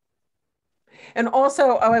 And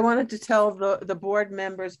also, I wanted to tell the board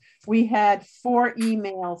members, we had 4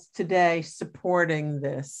 emails today supporting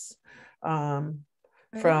this from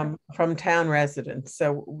town residents.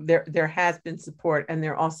 So there has been support, and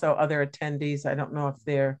there are also other attendees. I don't know if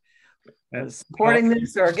they're supporting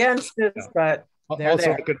this or against this, but they're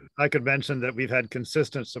also there. I could mention that we've had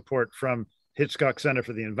consistent support from Hitchcock Center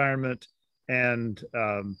for the Environment and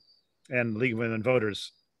League of Women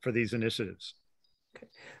Voters for these initiatives. Okay.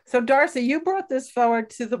 So Darcy, you brought this forward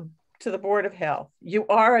to the Board of Health. You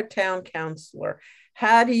are a town councilor.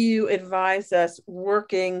 How do you advise us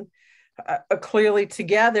working clearly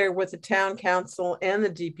together with the town council and the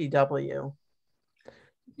DPW?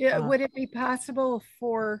 Yeah, would it be possible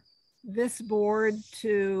for this board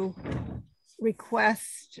to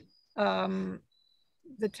request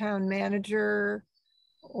the town manager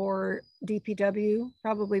or DPW,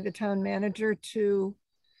 probably the town manager, to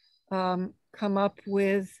come up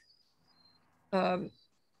with a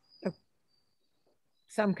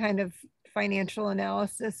some kind of financial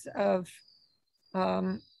analysis of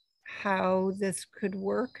how this could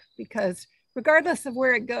work, because regardless of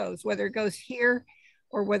where it goes, whether it goes here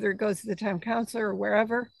or whether it goes to the town council or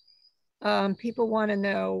wherever, people want to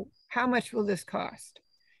know how much will this cost.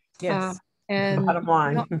 Yes. And bottom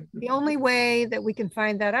line. the only way that we can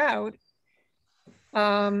find that out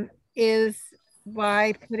is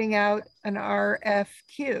by putting out an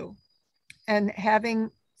RFQ and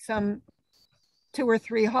having some 2 or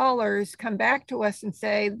 3 haulers come back to us and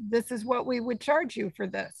say, this is what we would charge you for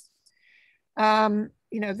this.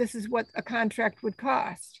 You know, this is what a contract would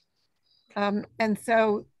cost. And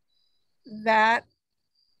so that,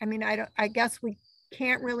 I mean, I guess we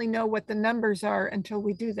can't really know what the numbers are until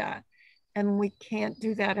we do that. And we can't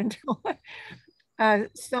do that until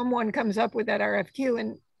someone comes up with that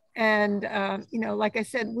RFQ. And you know, like I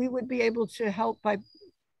said, we would be able to help by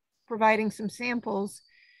providing some samples,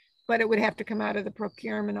 but it would have to come out of the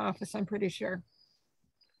procurement office, I'm pretty sure.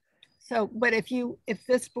 So, but if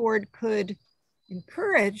this board could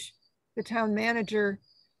encourage the town manager,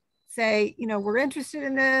 say, you know, we're interested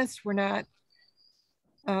in this, we're not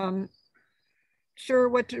sure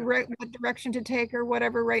what direction to take or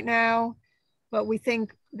whatever right now, but we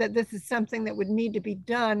think that this is something that would need to be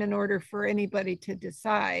done in order for anybody to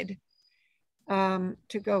decide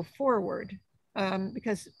to go forward,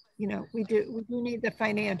 because, you know, we do need the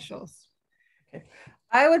financials. Okay.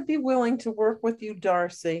 I would be willing to work with you,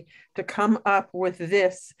 Darcy, to come up with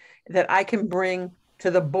this that I can bring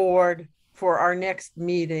to the board for our next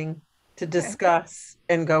meeting to discuss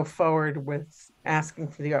and go forward with asking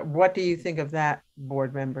for the, what do you think of that,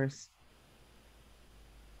 board members?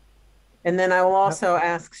 And then I will also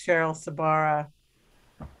ask Cheryl Sabara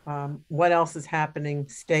what else is happening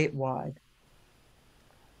statewide.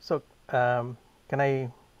 So can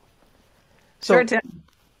I? So, sure, Tim.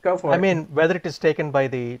 Go for it. I mean, whether it is taken by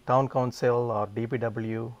the town council or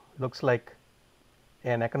DPW, looks like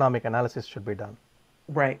an economic analysis should be done.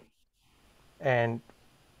 Right. And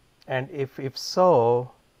if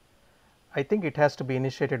so, I think it has to be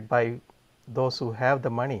initiated by those who have the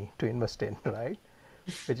money to invest in, right?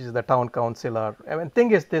 Which is the town council. Or I mean, thing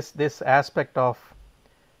is this aspect of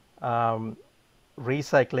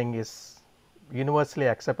recycling is universally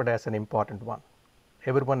accepted as an important one.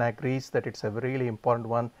 Everyone agrees that it's a really important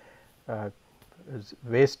one.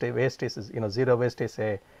 Waste is, you know, zero waste is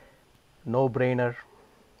a no-brainer.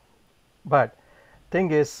 But thing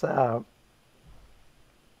is, and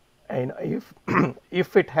if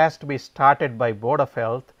if it has to be started by Board of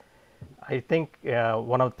Health, I think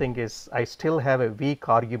one of the things is I still have a weak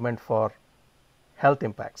argument for health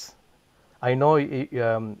impacts. I know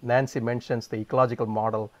Nancy mentions the ecological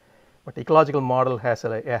model, but the ecological model has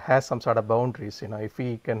some sort of boundaries. You know, if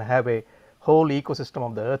we can have a whole ecosystem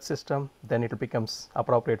of the Earth system, then it becomes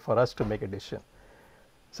appropriate for us to make a decision.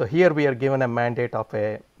 So here we are given a mandate of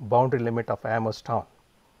a boundary limit of Amherst Town.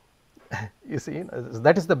 You see,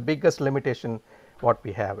 that is the biggest limitation what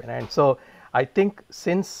we have. And so I think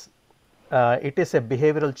since it is a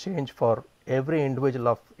behavioral change for every individual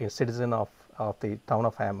of a citizen of the town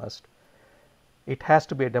of Amherst, it has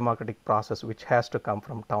to be a democratic process which has to come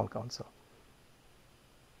from town council.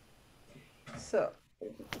 So,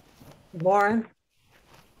 Lauren?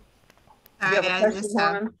 Sorry, I just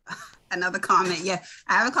have another comment. Yeah,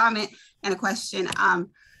 I have a comment and a question.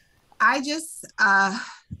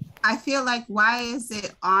 I feel like, why is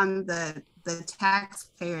it on the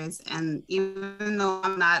taxpayers? And even though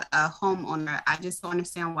I'm not a homeowner, I just don't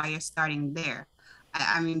understand why you're starting there.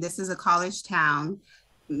 I mean, this is a college town.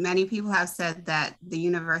 Many people have said that the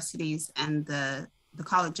universities and the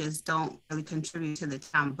colleges don't really contribute to the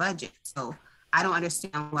town budget. So I don't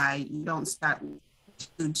understand why you don't start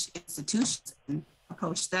huge institutions and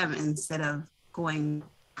approach them instead of going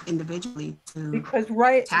individually to, because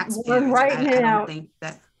taxpayers. I don't think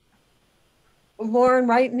that. Lauren,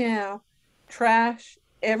 right now, trash,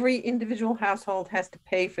 every individual household has to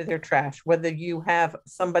pay for their trash, whether you have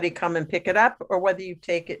somebody come and pick it up or whether you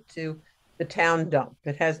take it to the town dump.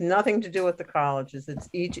 It has nothing to do with the colleges. It's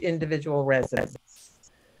each individual residence.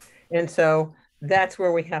 And so that's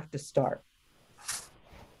where we have to start.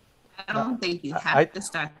 I don't think you have to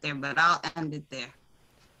start there, but I'll end it there.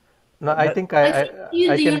 No, I think the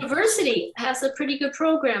university has a pretty good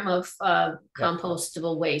program of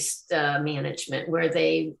compostable waste management, where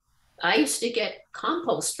I used to get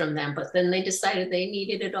compost from them, but then they decided they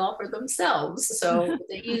needed it all for themselves. So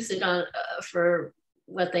they use it on for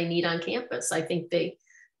what they need on campus. I think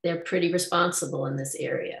they're pretty responsible in this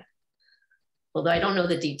area, although I don't know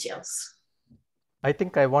the details. I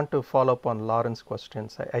think I want to follow up on Lauren's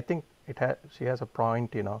questions. I think she has a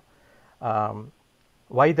point, you know.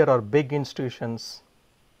 why there are big institutions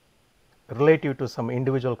relative to some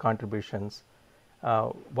individual contributions.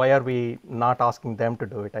 Why are we not asking them to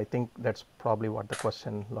do it? I think that's probably what the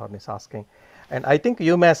question Lauren is asking. And I think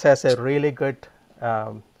UMass has a really good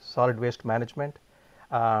solid waste management.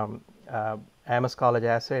 Amos College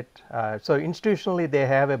asset. So institutionally they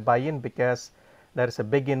have a buy-in because there is a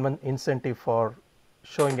big incentive for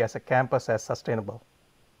showing as a campus as sustainable.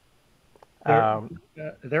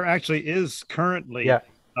 There actually is currently a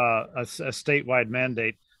statewide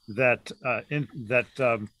mandate that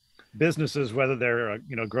businesses, whether they're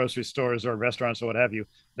grocery stores or restaurants or what have you,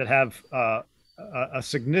 that have a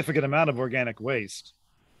significant amount of organic waste,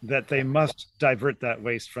 that they must divert that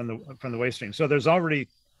waste from the waste stream. So there's already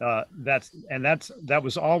that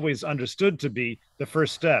was always understood to be the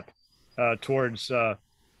first step towards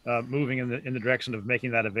moving in the direction of making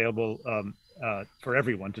that available for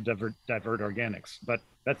everyone to divert organics. But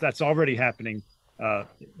that's already happening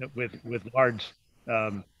with large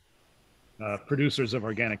producers of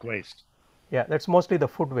organic waste. Yeah, that's mostly the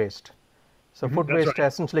food waste. So food waste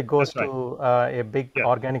essentially goes to a big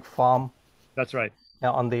organic farm. That's right.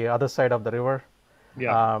 On the other side of the river.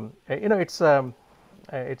 Yeah. It's a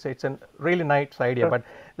really nice idea. But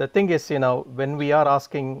the thing is, when we are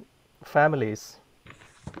asking families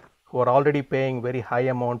who are already paying very high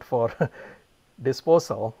amount for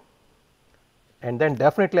disposal, and then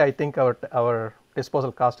definitely I think our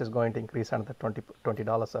disposal cost is going to increase another $20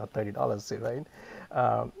 or $30, right?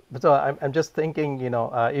 So I'm just thinking,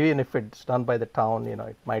 even if it's done by the town,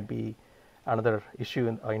 it might be another issue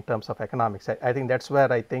in terms of economics. I think that's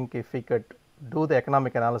where I think if we could do the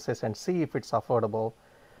economic analysis and see if it's affordable,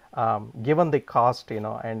 given the cost,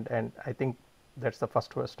 and I think that's the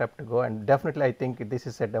first step to go. And definitely I think this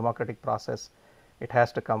is a democratic process. It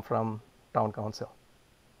has to come from town council.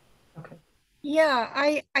 Okay. Yeah,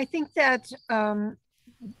 I think that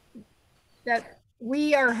that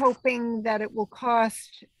we are hoping that it will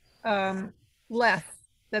cost less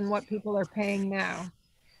than what people are paying now,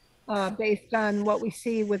 based on what we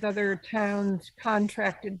see with other towns'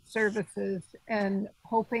 contracted services, and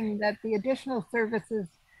hoping that the additional services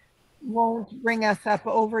won't bring us up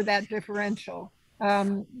over that differential.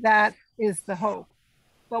 That is the hope,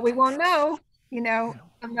 but we won't know,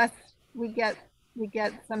 unless we get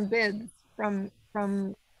some bids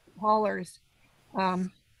from haulers.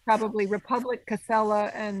 Probably Republic, Casella,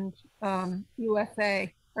 and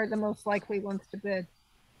USA are the most likely ones to bid.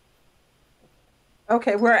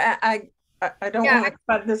 Okay, we're at, I don't want to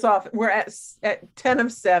cut this off. We're at 10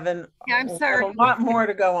 of 7. Yeah, I'm sorry. A lot more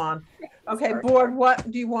to go on. Okay, board, what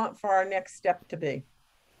do you want for our next step to be?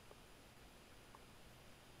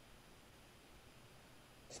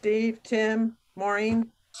 Steve, Tim, Maureen?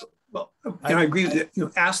 Well, I agree with it.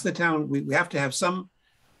 Ask the town, we have to have some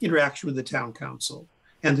interaction with the town council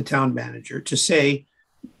and the town manager to say,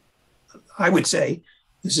 I would say,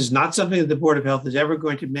 this is not something that the Board of Health is ever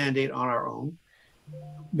going to mandate on our own,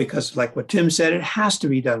 because like what Tim said, it has to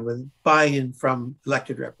be done with buy-in from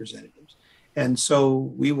elected representatives. And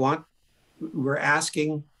so we're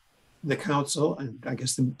asking the council and I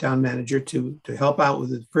guess the town manager to help out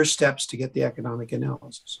with the first steps to get the economic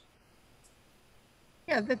analysis.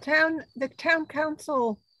 Yeah, the town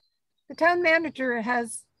council, the town manager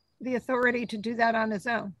has the authority to do that on his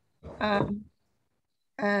own.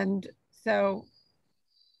 And so,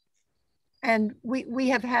 and we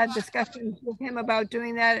have had discussions with him about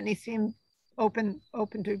doing that, and he seemed open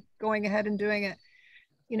to going ahead and doing it,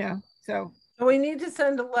 so. So we need to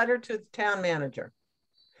send a letter to the town manager.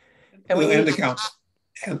 And the council.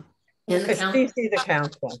 And CC the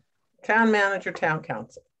council, town manager, town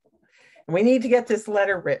council. And we need to get this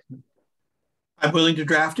letter written. I'm willing to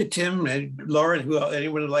draft it, Tim and Lauren,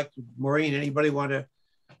 anyone would like to, Maureen, anybody want to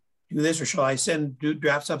do this, or shall I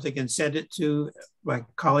draft something and send it to my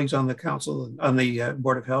colleagues on the council, on the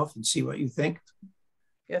Board of Health, and see what you think?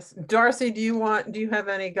 Yes, Darcy, do you have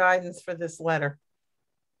any guidance for this letter?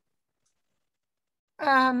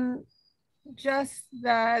 Just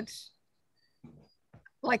that,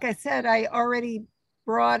 like I said, I already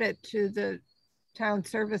brought it to the town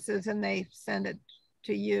services and they send it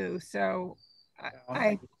to you. So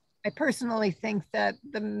I personally think that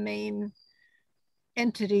the main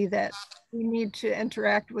entity that we need to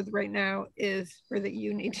interact with right now is, or that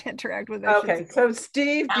you need to interact with. Okay, so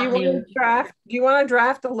Steve, do you want to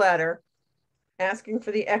draft a letter asking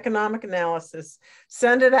for the economic analysis,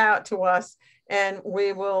 send it out to us, and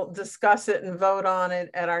we will discuss it and vote on it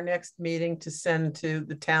at our next meeting to send to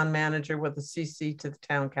the town manager with a CC to the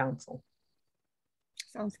town council.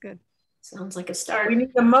 Sounds good. Sounds like a start. We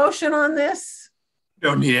need a motion on this.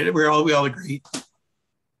 Don't need it. We all agree.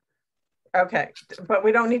 Okay, but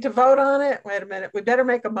we don't need to vote on it. Wait a minute. We better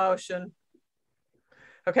make a motion.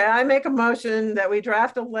 Okay, I make a motion that we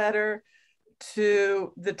draft a letter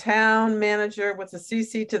to the town manager with the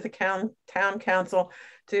CC to the town council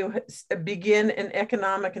to begin an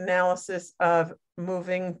economic analysis of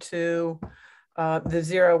moving to the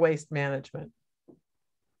zero waste management.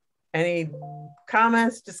 Any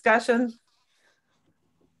comments, discussion?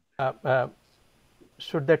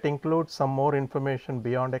 Should that include some more information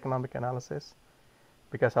beyond economic analysis?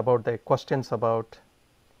 Because about the questions about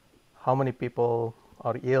how many people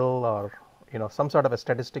are ill, or some sort of a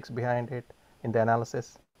statistics behind it in the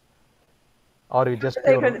analysis, or you just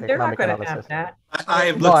pure economic analysis? I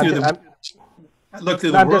have looked through the. Look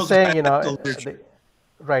through the I'm just saying,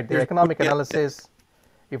 right? The economic yeah. analysis,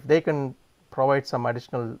 if they can provide some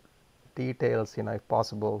additional details, if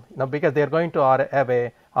possible, because they're going to have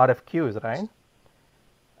a RFQs, right?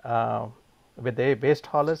 With the waste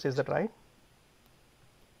haulers, is that right?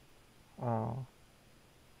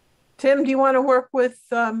 Tim, do you want to work with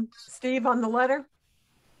Steve on the letter?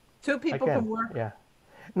 Two people can work. Yeah.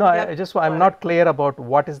 No, I'm not clear about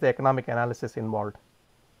what is the economic analysis involved.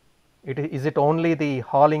 Is it only the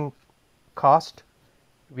hauling cost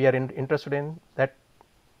we are interested in? That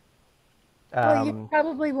well, you'd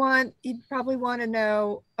probably want to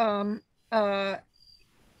know,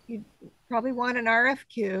 you'd probably want an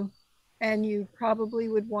RFQ, and you probably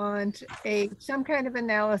would want some kind of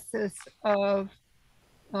analysis of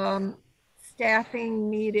staffing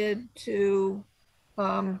needed to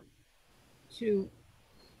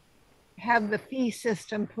have the fee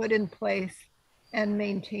system put in place and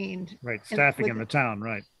maintained. Right, staffing in the town,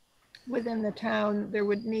 right. Within the town, there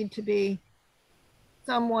would need to be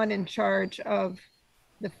someone in charge of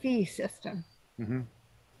the fee system.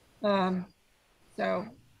 Mm-hmm. So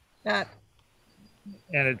that.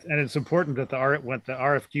 And it's important that when the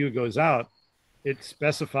RFQ goes out, it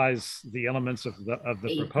specifies the elements of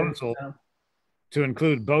the proposal to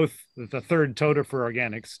include both the third total for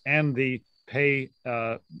organics and the paying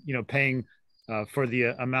for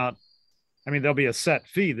the amount. I mean, there'll be a set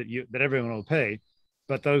fee that everyone will pay,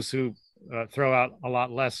 but those who throw out a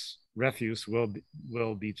lot less refuse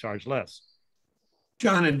will be charged less.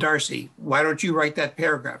 John and Darcy, why don't you write that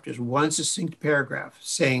paragraph, just one succinct paragraph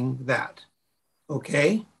saying that,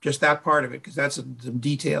 okay? Just that part of it, because that's some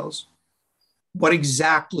details. What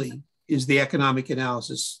exactly is the economic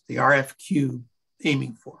analysis, the RFQ,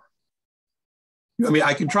 aiming for? I mean,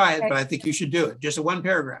 I can try it, but I think you should do it. Just a one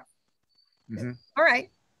paragraph. Mm-hmm. All right.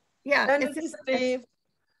 Yeah. Send it to Steve.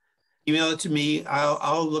 Email it to me.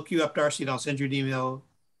 I'll look you up, Darcy, and I'll send you an email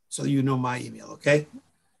so you know my email, okay?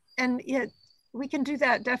 And yeah, we can do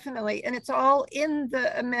that, definitely. And it's all in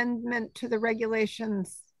the amendment to the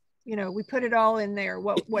regulations. We put it all in there.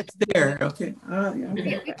 What's there? Okay.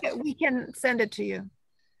 We can send it to you.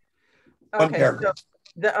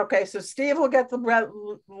 Okay. So Steve will get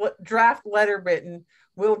the draft letter written.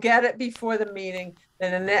 We'll get it before the meeting.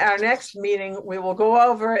 Then in our next meeting, we will go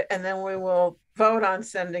over it, and then we will vote on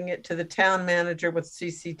sending it to the town manager with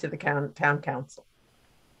CC to the town council.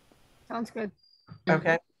 Sounds good.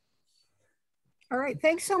 Okay. All right.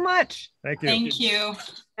 Thanks so much. Thank you. Thank you.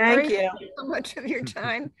 Thank you so much of your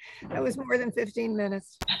time. That was more than 15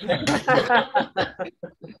 minutes.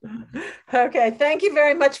 Okay. Thank you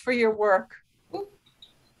very much for your work.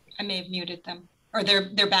 I may have muted them, or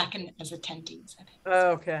they're back in as attendees, I think.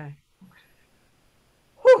 Okay.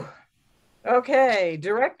 Whew. Okay.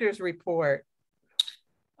 Director's report.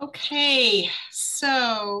 Okay,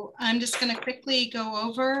 so I'm just going to quickly go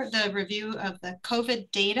over the review of the COVID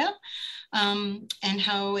data and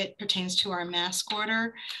how it pertains to our mask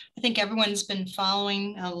order. I think everyone's been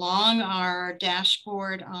following along our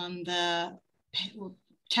dashboard on the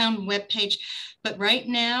town webpage, but right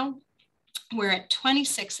now we're at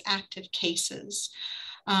 26 active cases.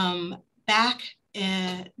 Back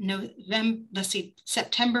in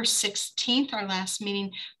September 16th, our last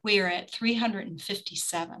meeting, we are at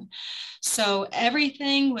 357. So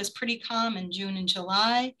everything was pretty calm in June and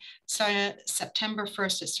July. So September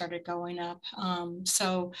 1st, it started going up.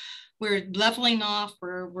 So we're leveling off,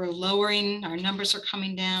 we're lowering, our numbers are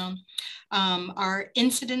coming down. Our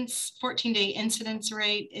incidence, 14-day incidence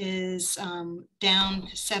rate is down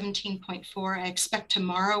 17.4. I expect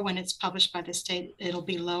tomorrow when it's published by the state, it'll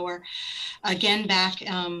be lower. Again, back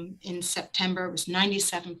in September, it was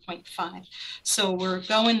 97.5. So we're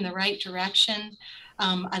going the right direction.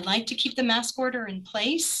 I'd like to keep the mask order in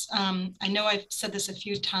place. I know I've said this a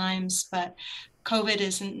few times, but COVID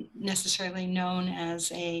isn't necessarily known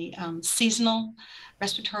as a seasonal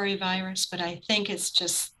respiratory virus, but I think it's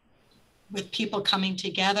just with people coming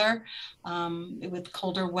together with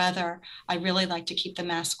colder weather, I really like to keep the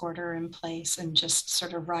mask order in place and just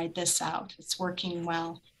sort of ride this out. It's working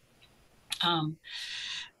well.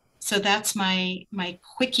 So that's my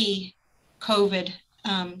quickie COVID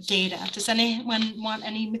data. Does anyone want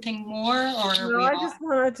anything more, or no, I just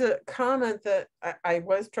wanted to comment that I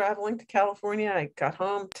was traveling to California. I got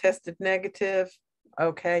home, tested negative.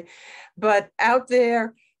 Okay. But out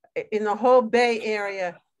there in the whole Bay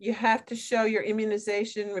Area, you have to show your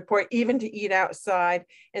immunization report, even to eat outside.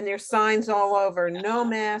 And there's signs all over, no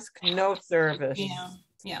mask, no service. Yeah,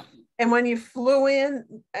 yeah. And when you flew in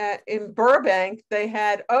Burbank, they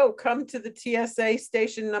had, oh, come to the TSA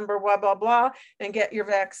station number, blah, blah, blah, and get your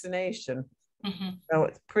vaccination. Mm-hmm. So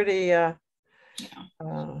it's pretty,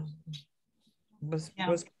 was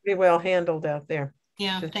pretty well handled out there.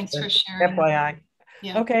 Yeah, just thanks for sharing. FYI.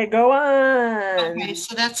 Yeah. Okay, go on. Okay,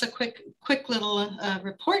 so that's a quick little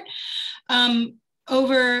report.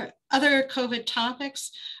 Over other COVID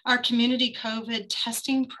topics, our community COVID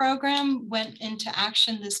testing program went into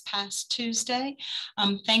action this past Tuesday.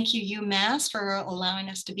 Thank you, UMass, for allowing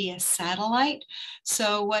us to be a satellite.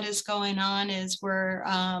 So what is going on is we're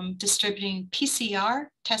distributing PCR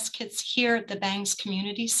test kits here at the Bangs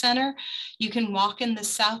Community Center. You can walk in the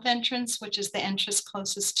south entrance, which is the entrance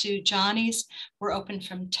closest to Johnny's. We're open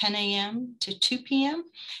from 10 a.m. to 2 p.m.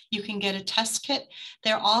 You can get a test kit.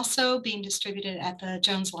 They're also being distributed at the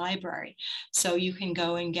Jones Library. So you can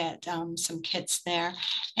go and get some kits there.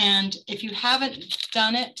 And if you haven't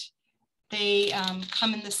done it, they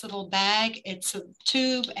come in this little bag. It's a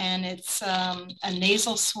tube and it's a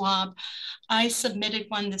nasal swab. I submitted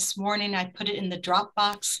one this morning. I put it in the drop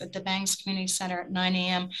box at the Bangs Community Center at 9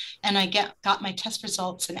 a.m. and I got my test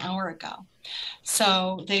results an hour ago.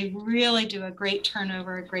 So they really do a great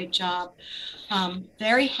turnover, a great job.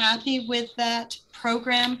 Very happy with that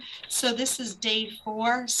program. So this is day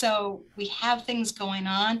 4. So we have things going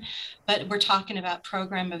on, but we're talking about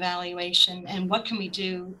program evaluation and what can we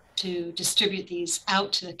do to distribute these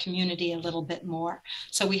out to the community a little bit more.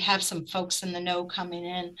 So we have some folks in the know coming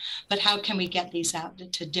in, but how can we get these out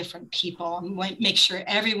to different people and make sure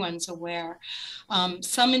everyone's aware?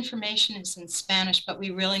 Some information is in Spanish, but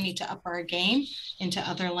we really need to up our game into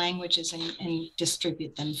other languages and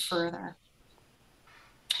distribute them further.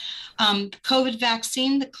 COVID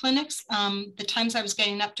vaccine, the clinics, the times I was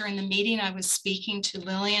getting up during the meeting, I was speaking to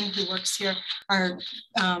Lillian, who works here. Our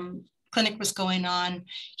clinic was going on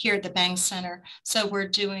here at the Bangs Center. So we're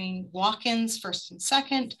doing walk-ins first and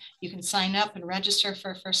second. You can sign up and register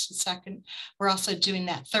for first and second. We're also doing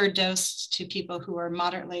that 3rd dose to people who are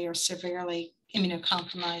moderately or severely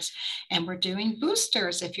immunocompromised, and we're doing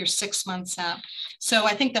boosters if you're 6 months out. So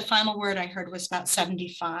I think the final word I heard was about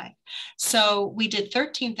 75. So we did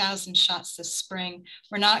 13,000 shots this spring.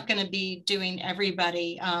 We're not going to be doing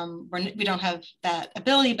everybody. We don't have that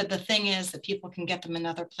ability, but the thing is that people can get them in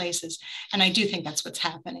other places. And I do think that's what's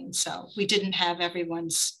happening. So we didn't have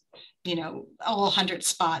everyone's, all 100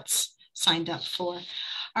 spots signed up for.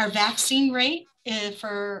 Our vaccine rate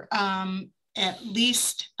for at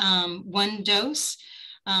least 1 dose,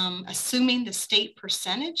 assuming the state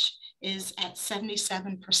percentage is at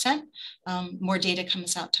 77%. More data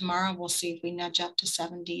comes out tomorrow. We'll see if we nudge up to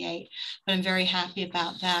 78, but I'm very happy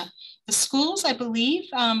about that. The schools, I believe,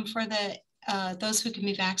 for those who can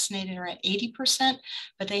be vaccinated are at 80%,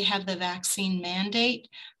 but they have the vaccine mandate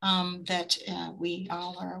that we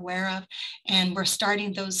all are aware of. And we're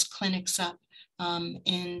starting those clinics up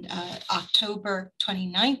in October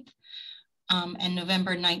 29th. And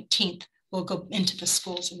November 19th, we'll go into the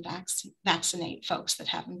schools and vaccinate folks that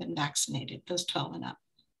haven't been vaccinated, those 12 and up.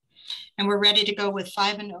 And we're ready to go with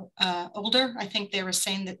 5 and older. I think they were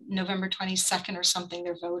saying that November 22nd or something,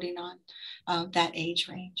 they're voting on that age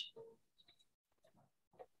range.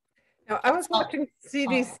 Now, I was watching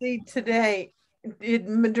CDC today. Did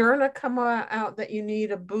Moderna come out that you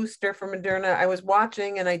need a booster for Moderna? I was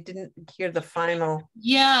watching and I didn't hear the final.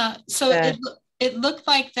 Yeah, so it looked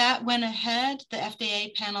like that went ahead. The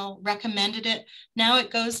FDA panel recommended it. Now it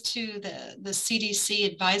goes to the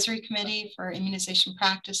CDC Advisory Committee for Immunization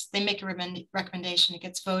Practice. They make a recommendation, it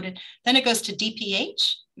gets voted. Then it goes to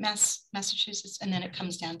DPH, Massachusetts, and then it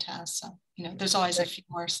comes down to us. So, there's always a few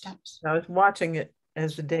more steps. I was watching it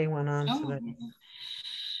as the day went on. Oh,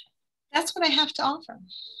 that's what I have to offer.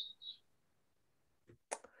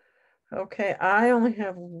 Okay, I only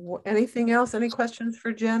have anything else. Any questions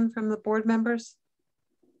for Jen from the board members?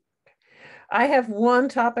 I have one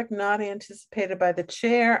topic not anticipated by the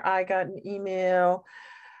chair. I got an email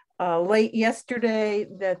late yesterday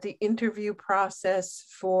that the interview process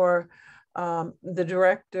for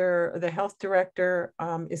The health director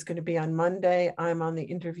is going to be on Monday. I'm on the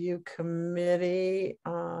interview committee,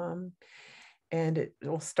 and it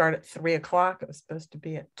will start at 3 o'clock. It was supposed to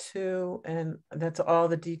be at 2, and that's all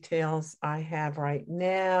the details I have right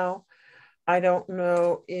now. I don't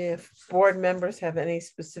know if board members have any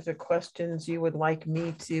specific questions you would like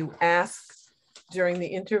me to ask during the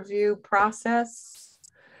interview process.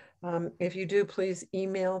 If you do, please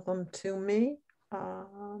email them to me.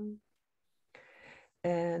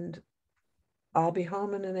 And I'll be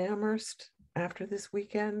home in Amherst after this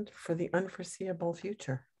weekend for the unforeseeable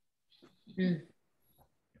future. Mm.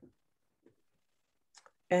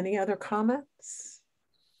 Any other comments?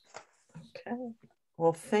 Okay.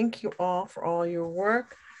 Well, thank you all for all your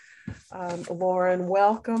work. Lauren,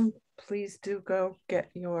 welcome. Please do go get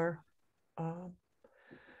your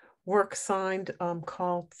work signed.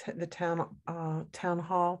 Call the town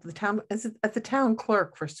hall. The town is at the town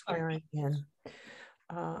clerk for swearing in.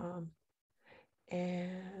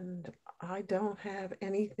 And I don't have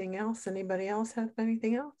anything else. Anybody else have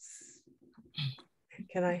anything else?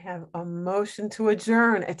 Can I have a motion to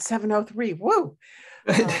adjourn at 7:03? Woo!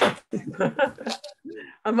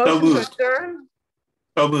 A motion to adjourn?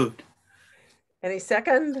 So moved. Any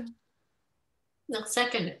second? No,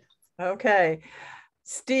 second it. Okay.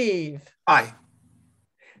 Steve. Aye.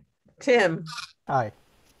 Tim. Aye.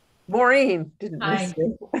 Maureen, didn't Aye. miss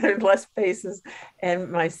you. Less faces,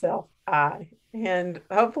 and myself, aye. And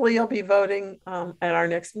hopefully you'll be voting at our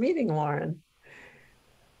next meeting, Lauren.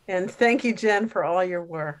 And thank you, Jen, for all your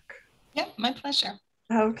work. Yep, my pleasure.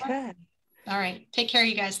 Okay. All right. Take care,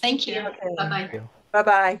 you guys. Thank you. Okay. Bye-bye.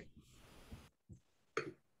 Bye-bye.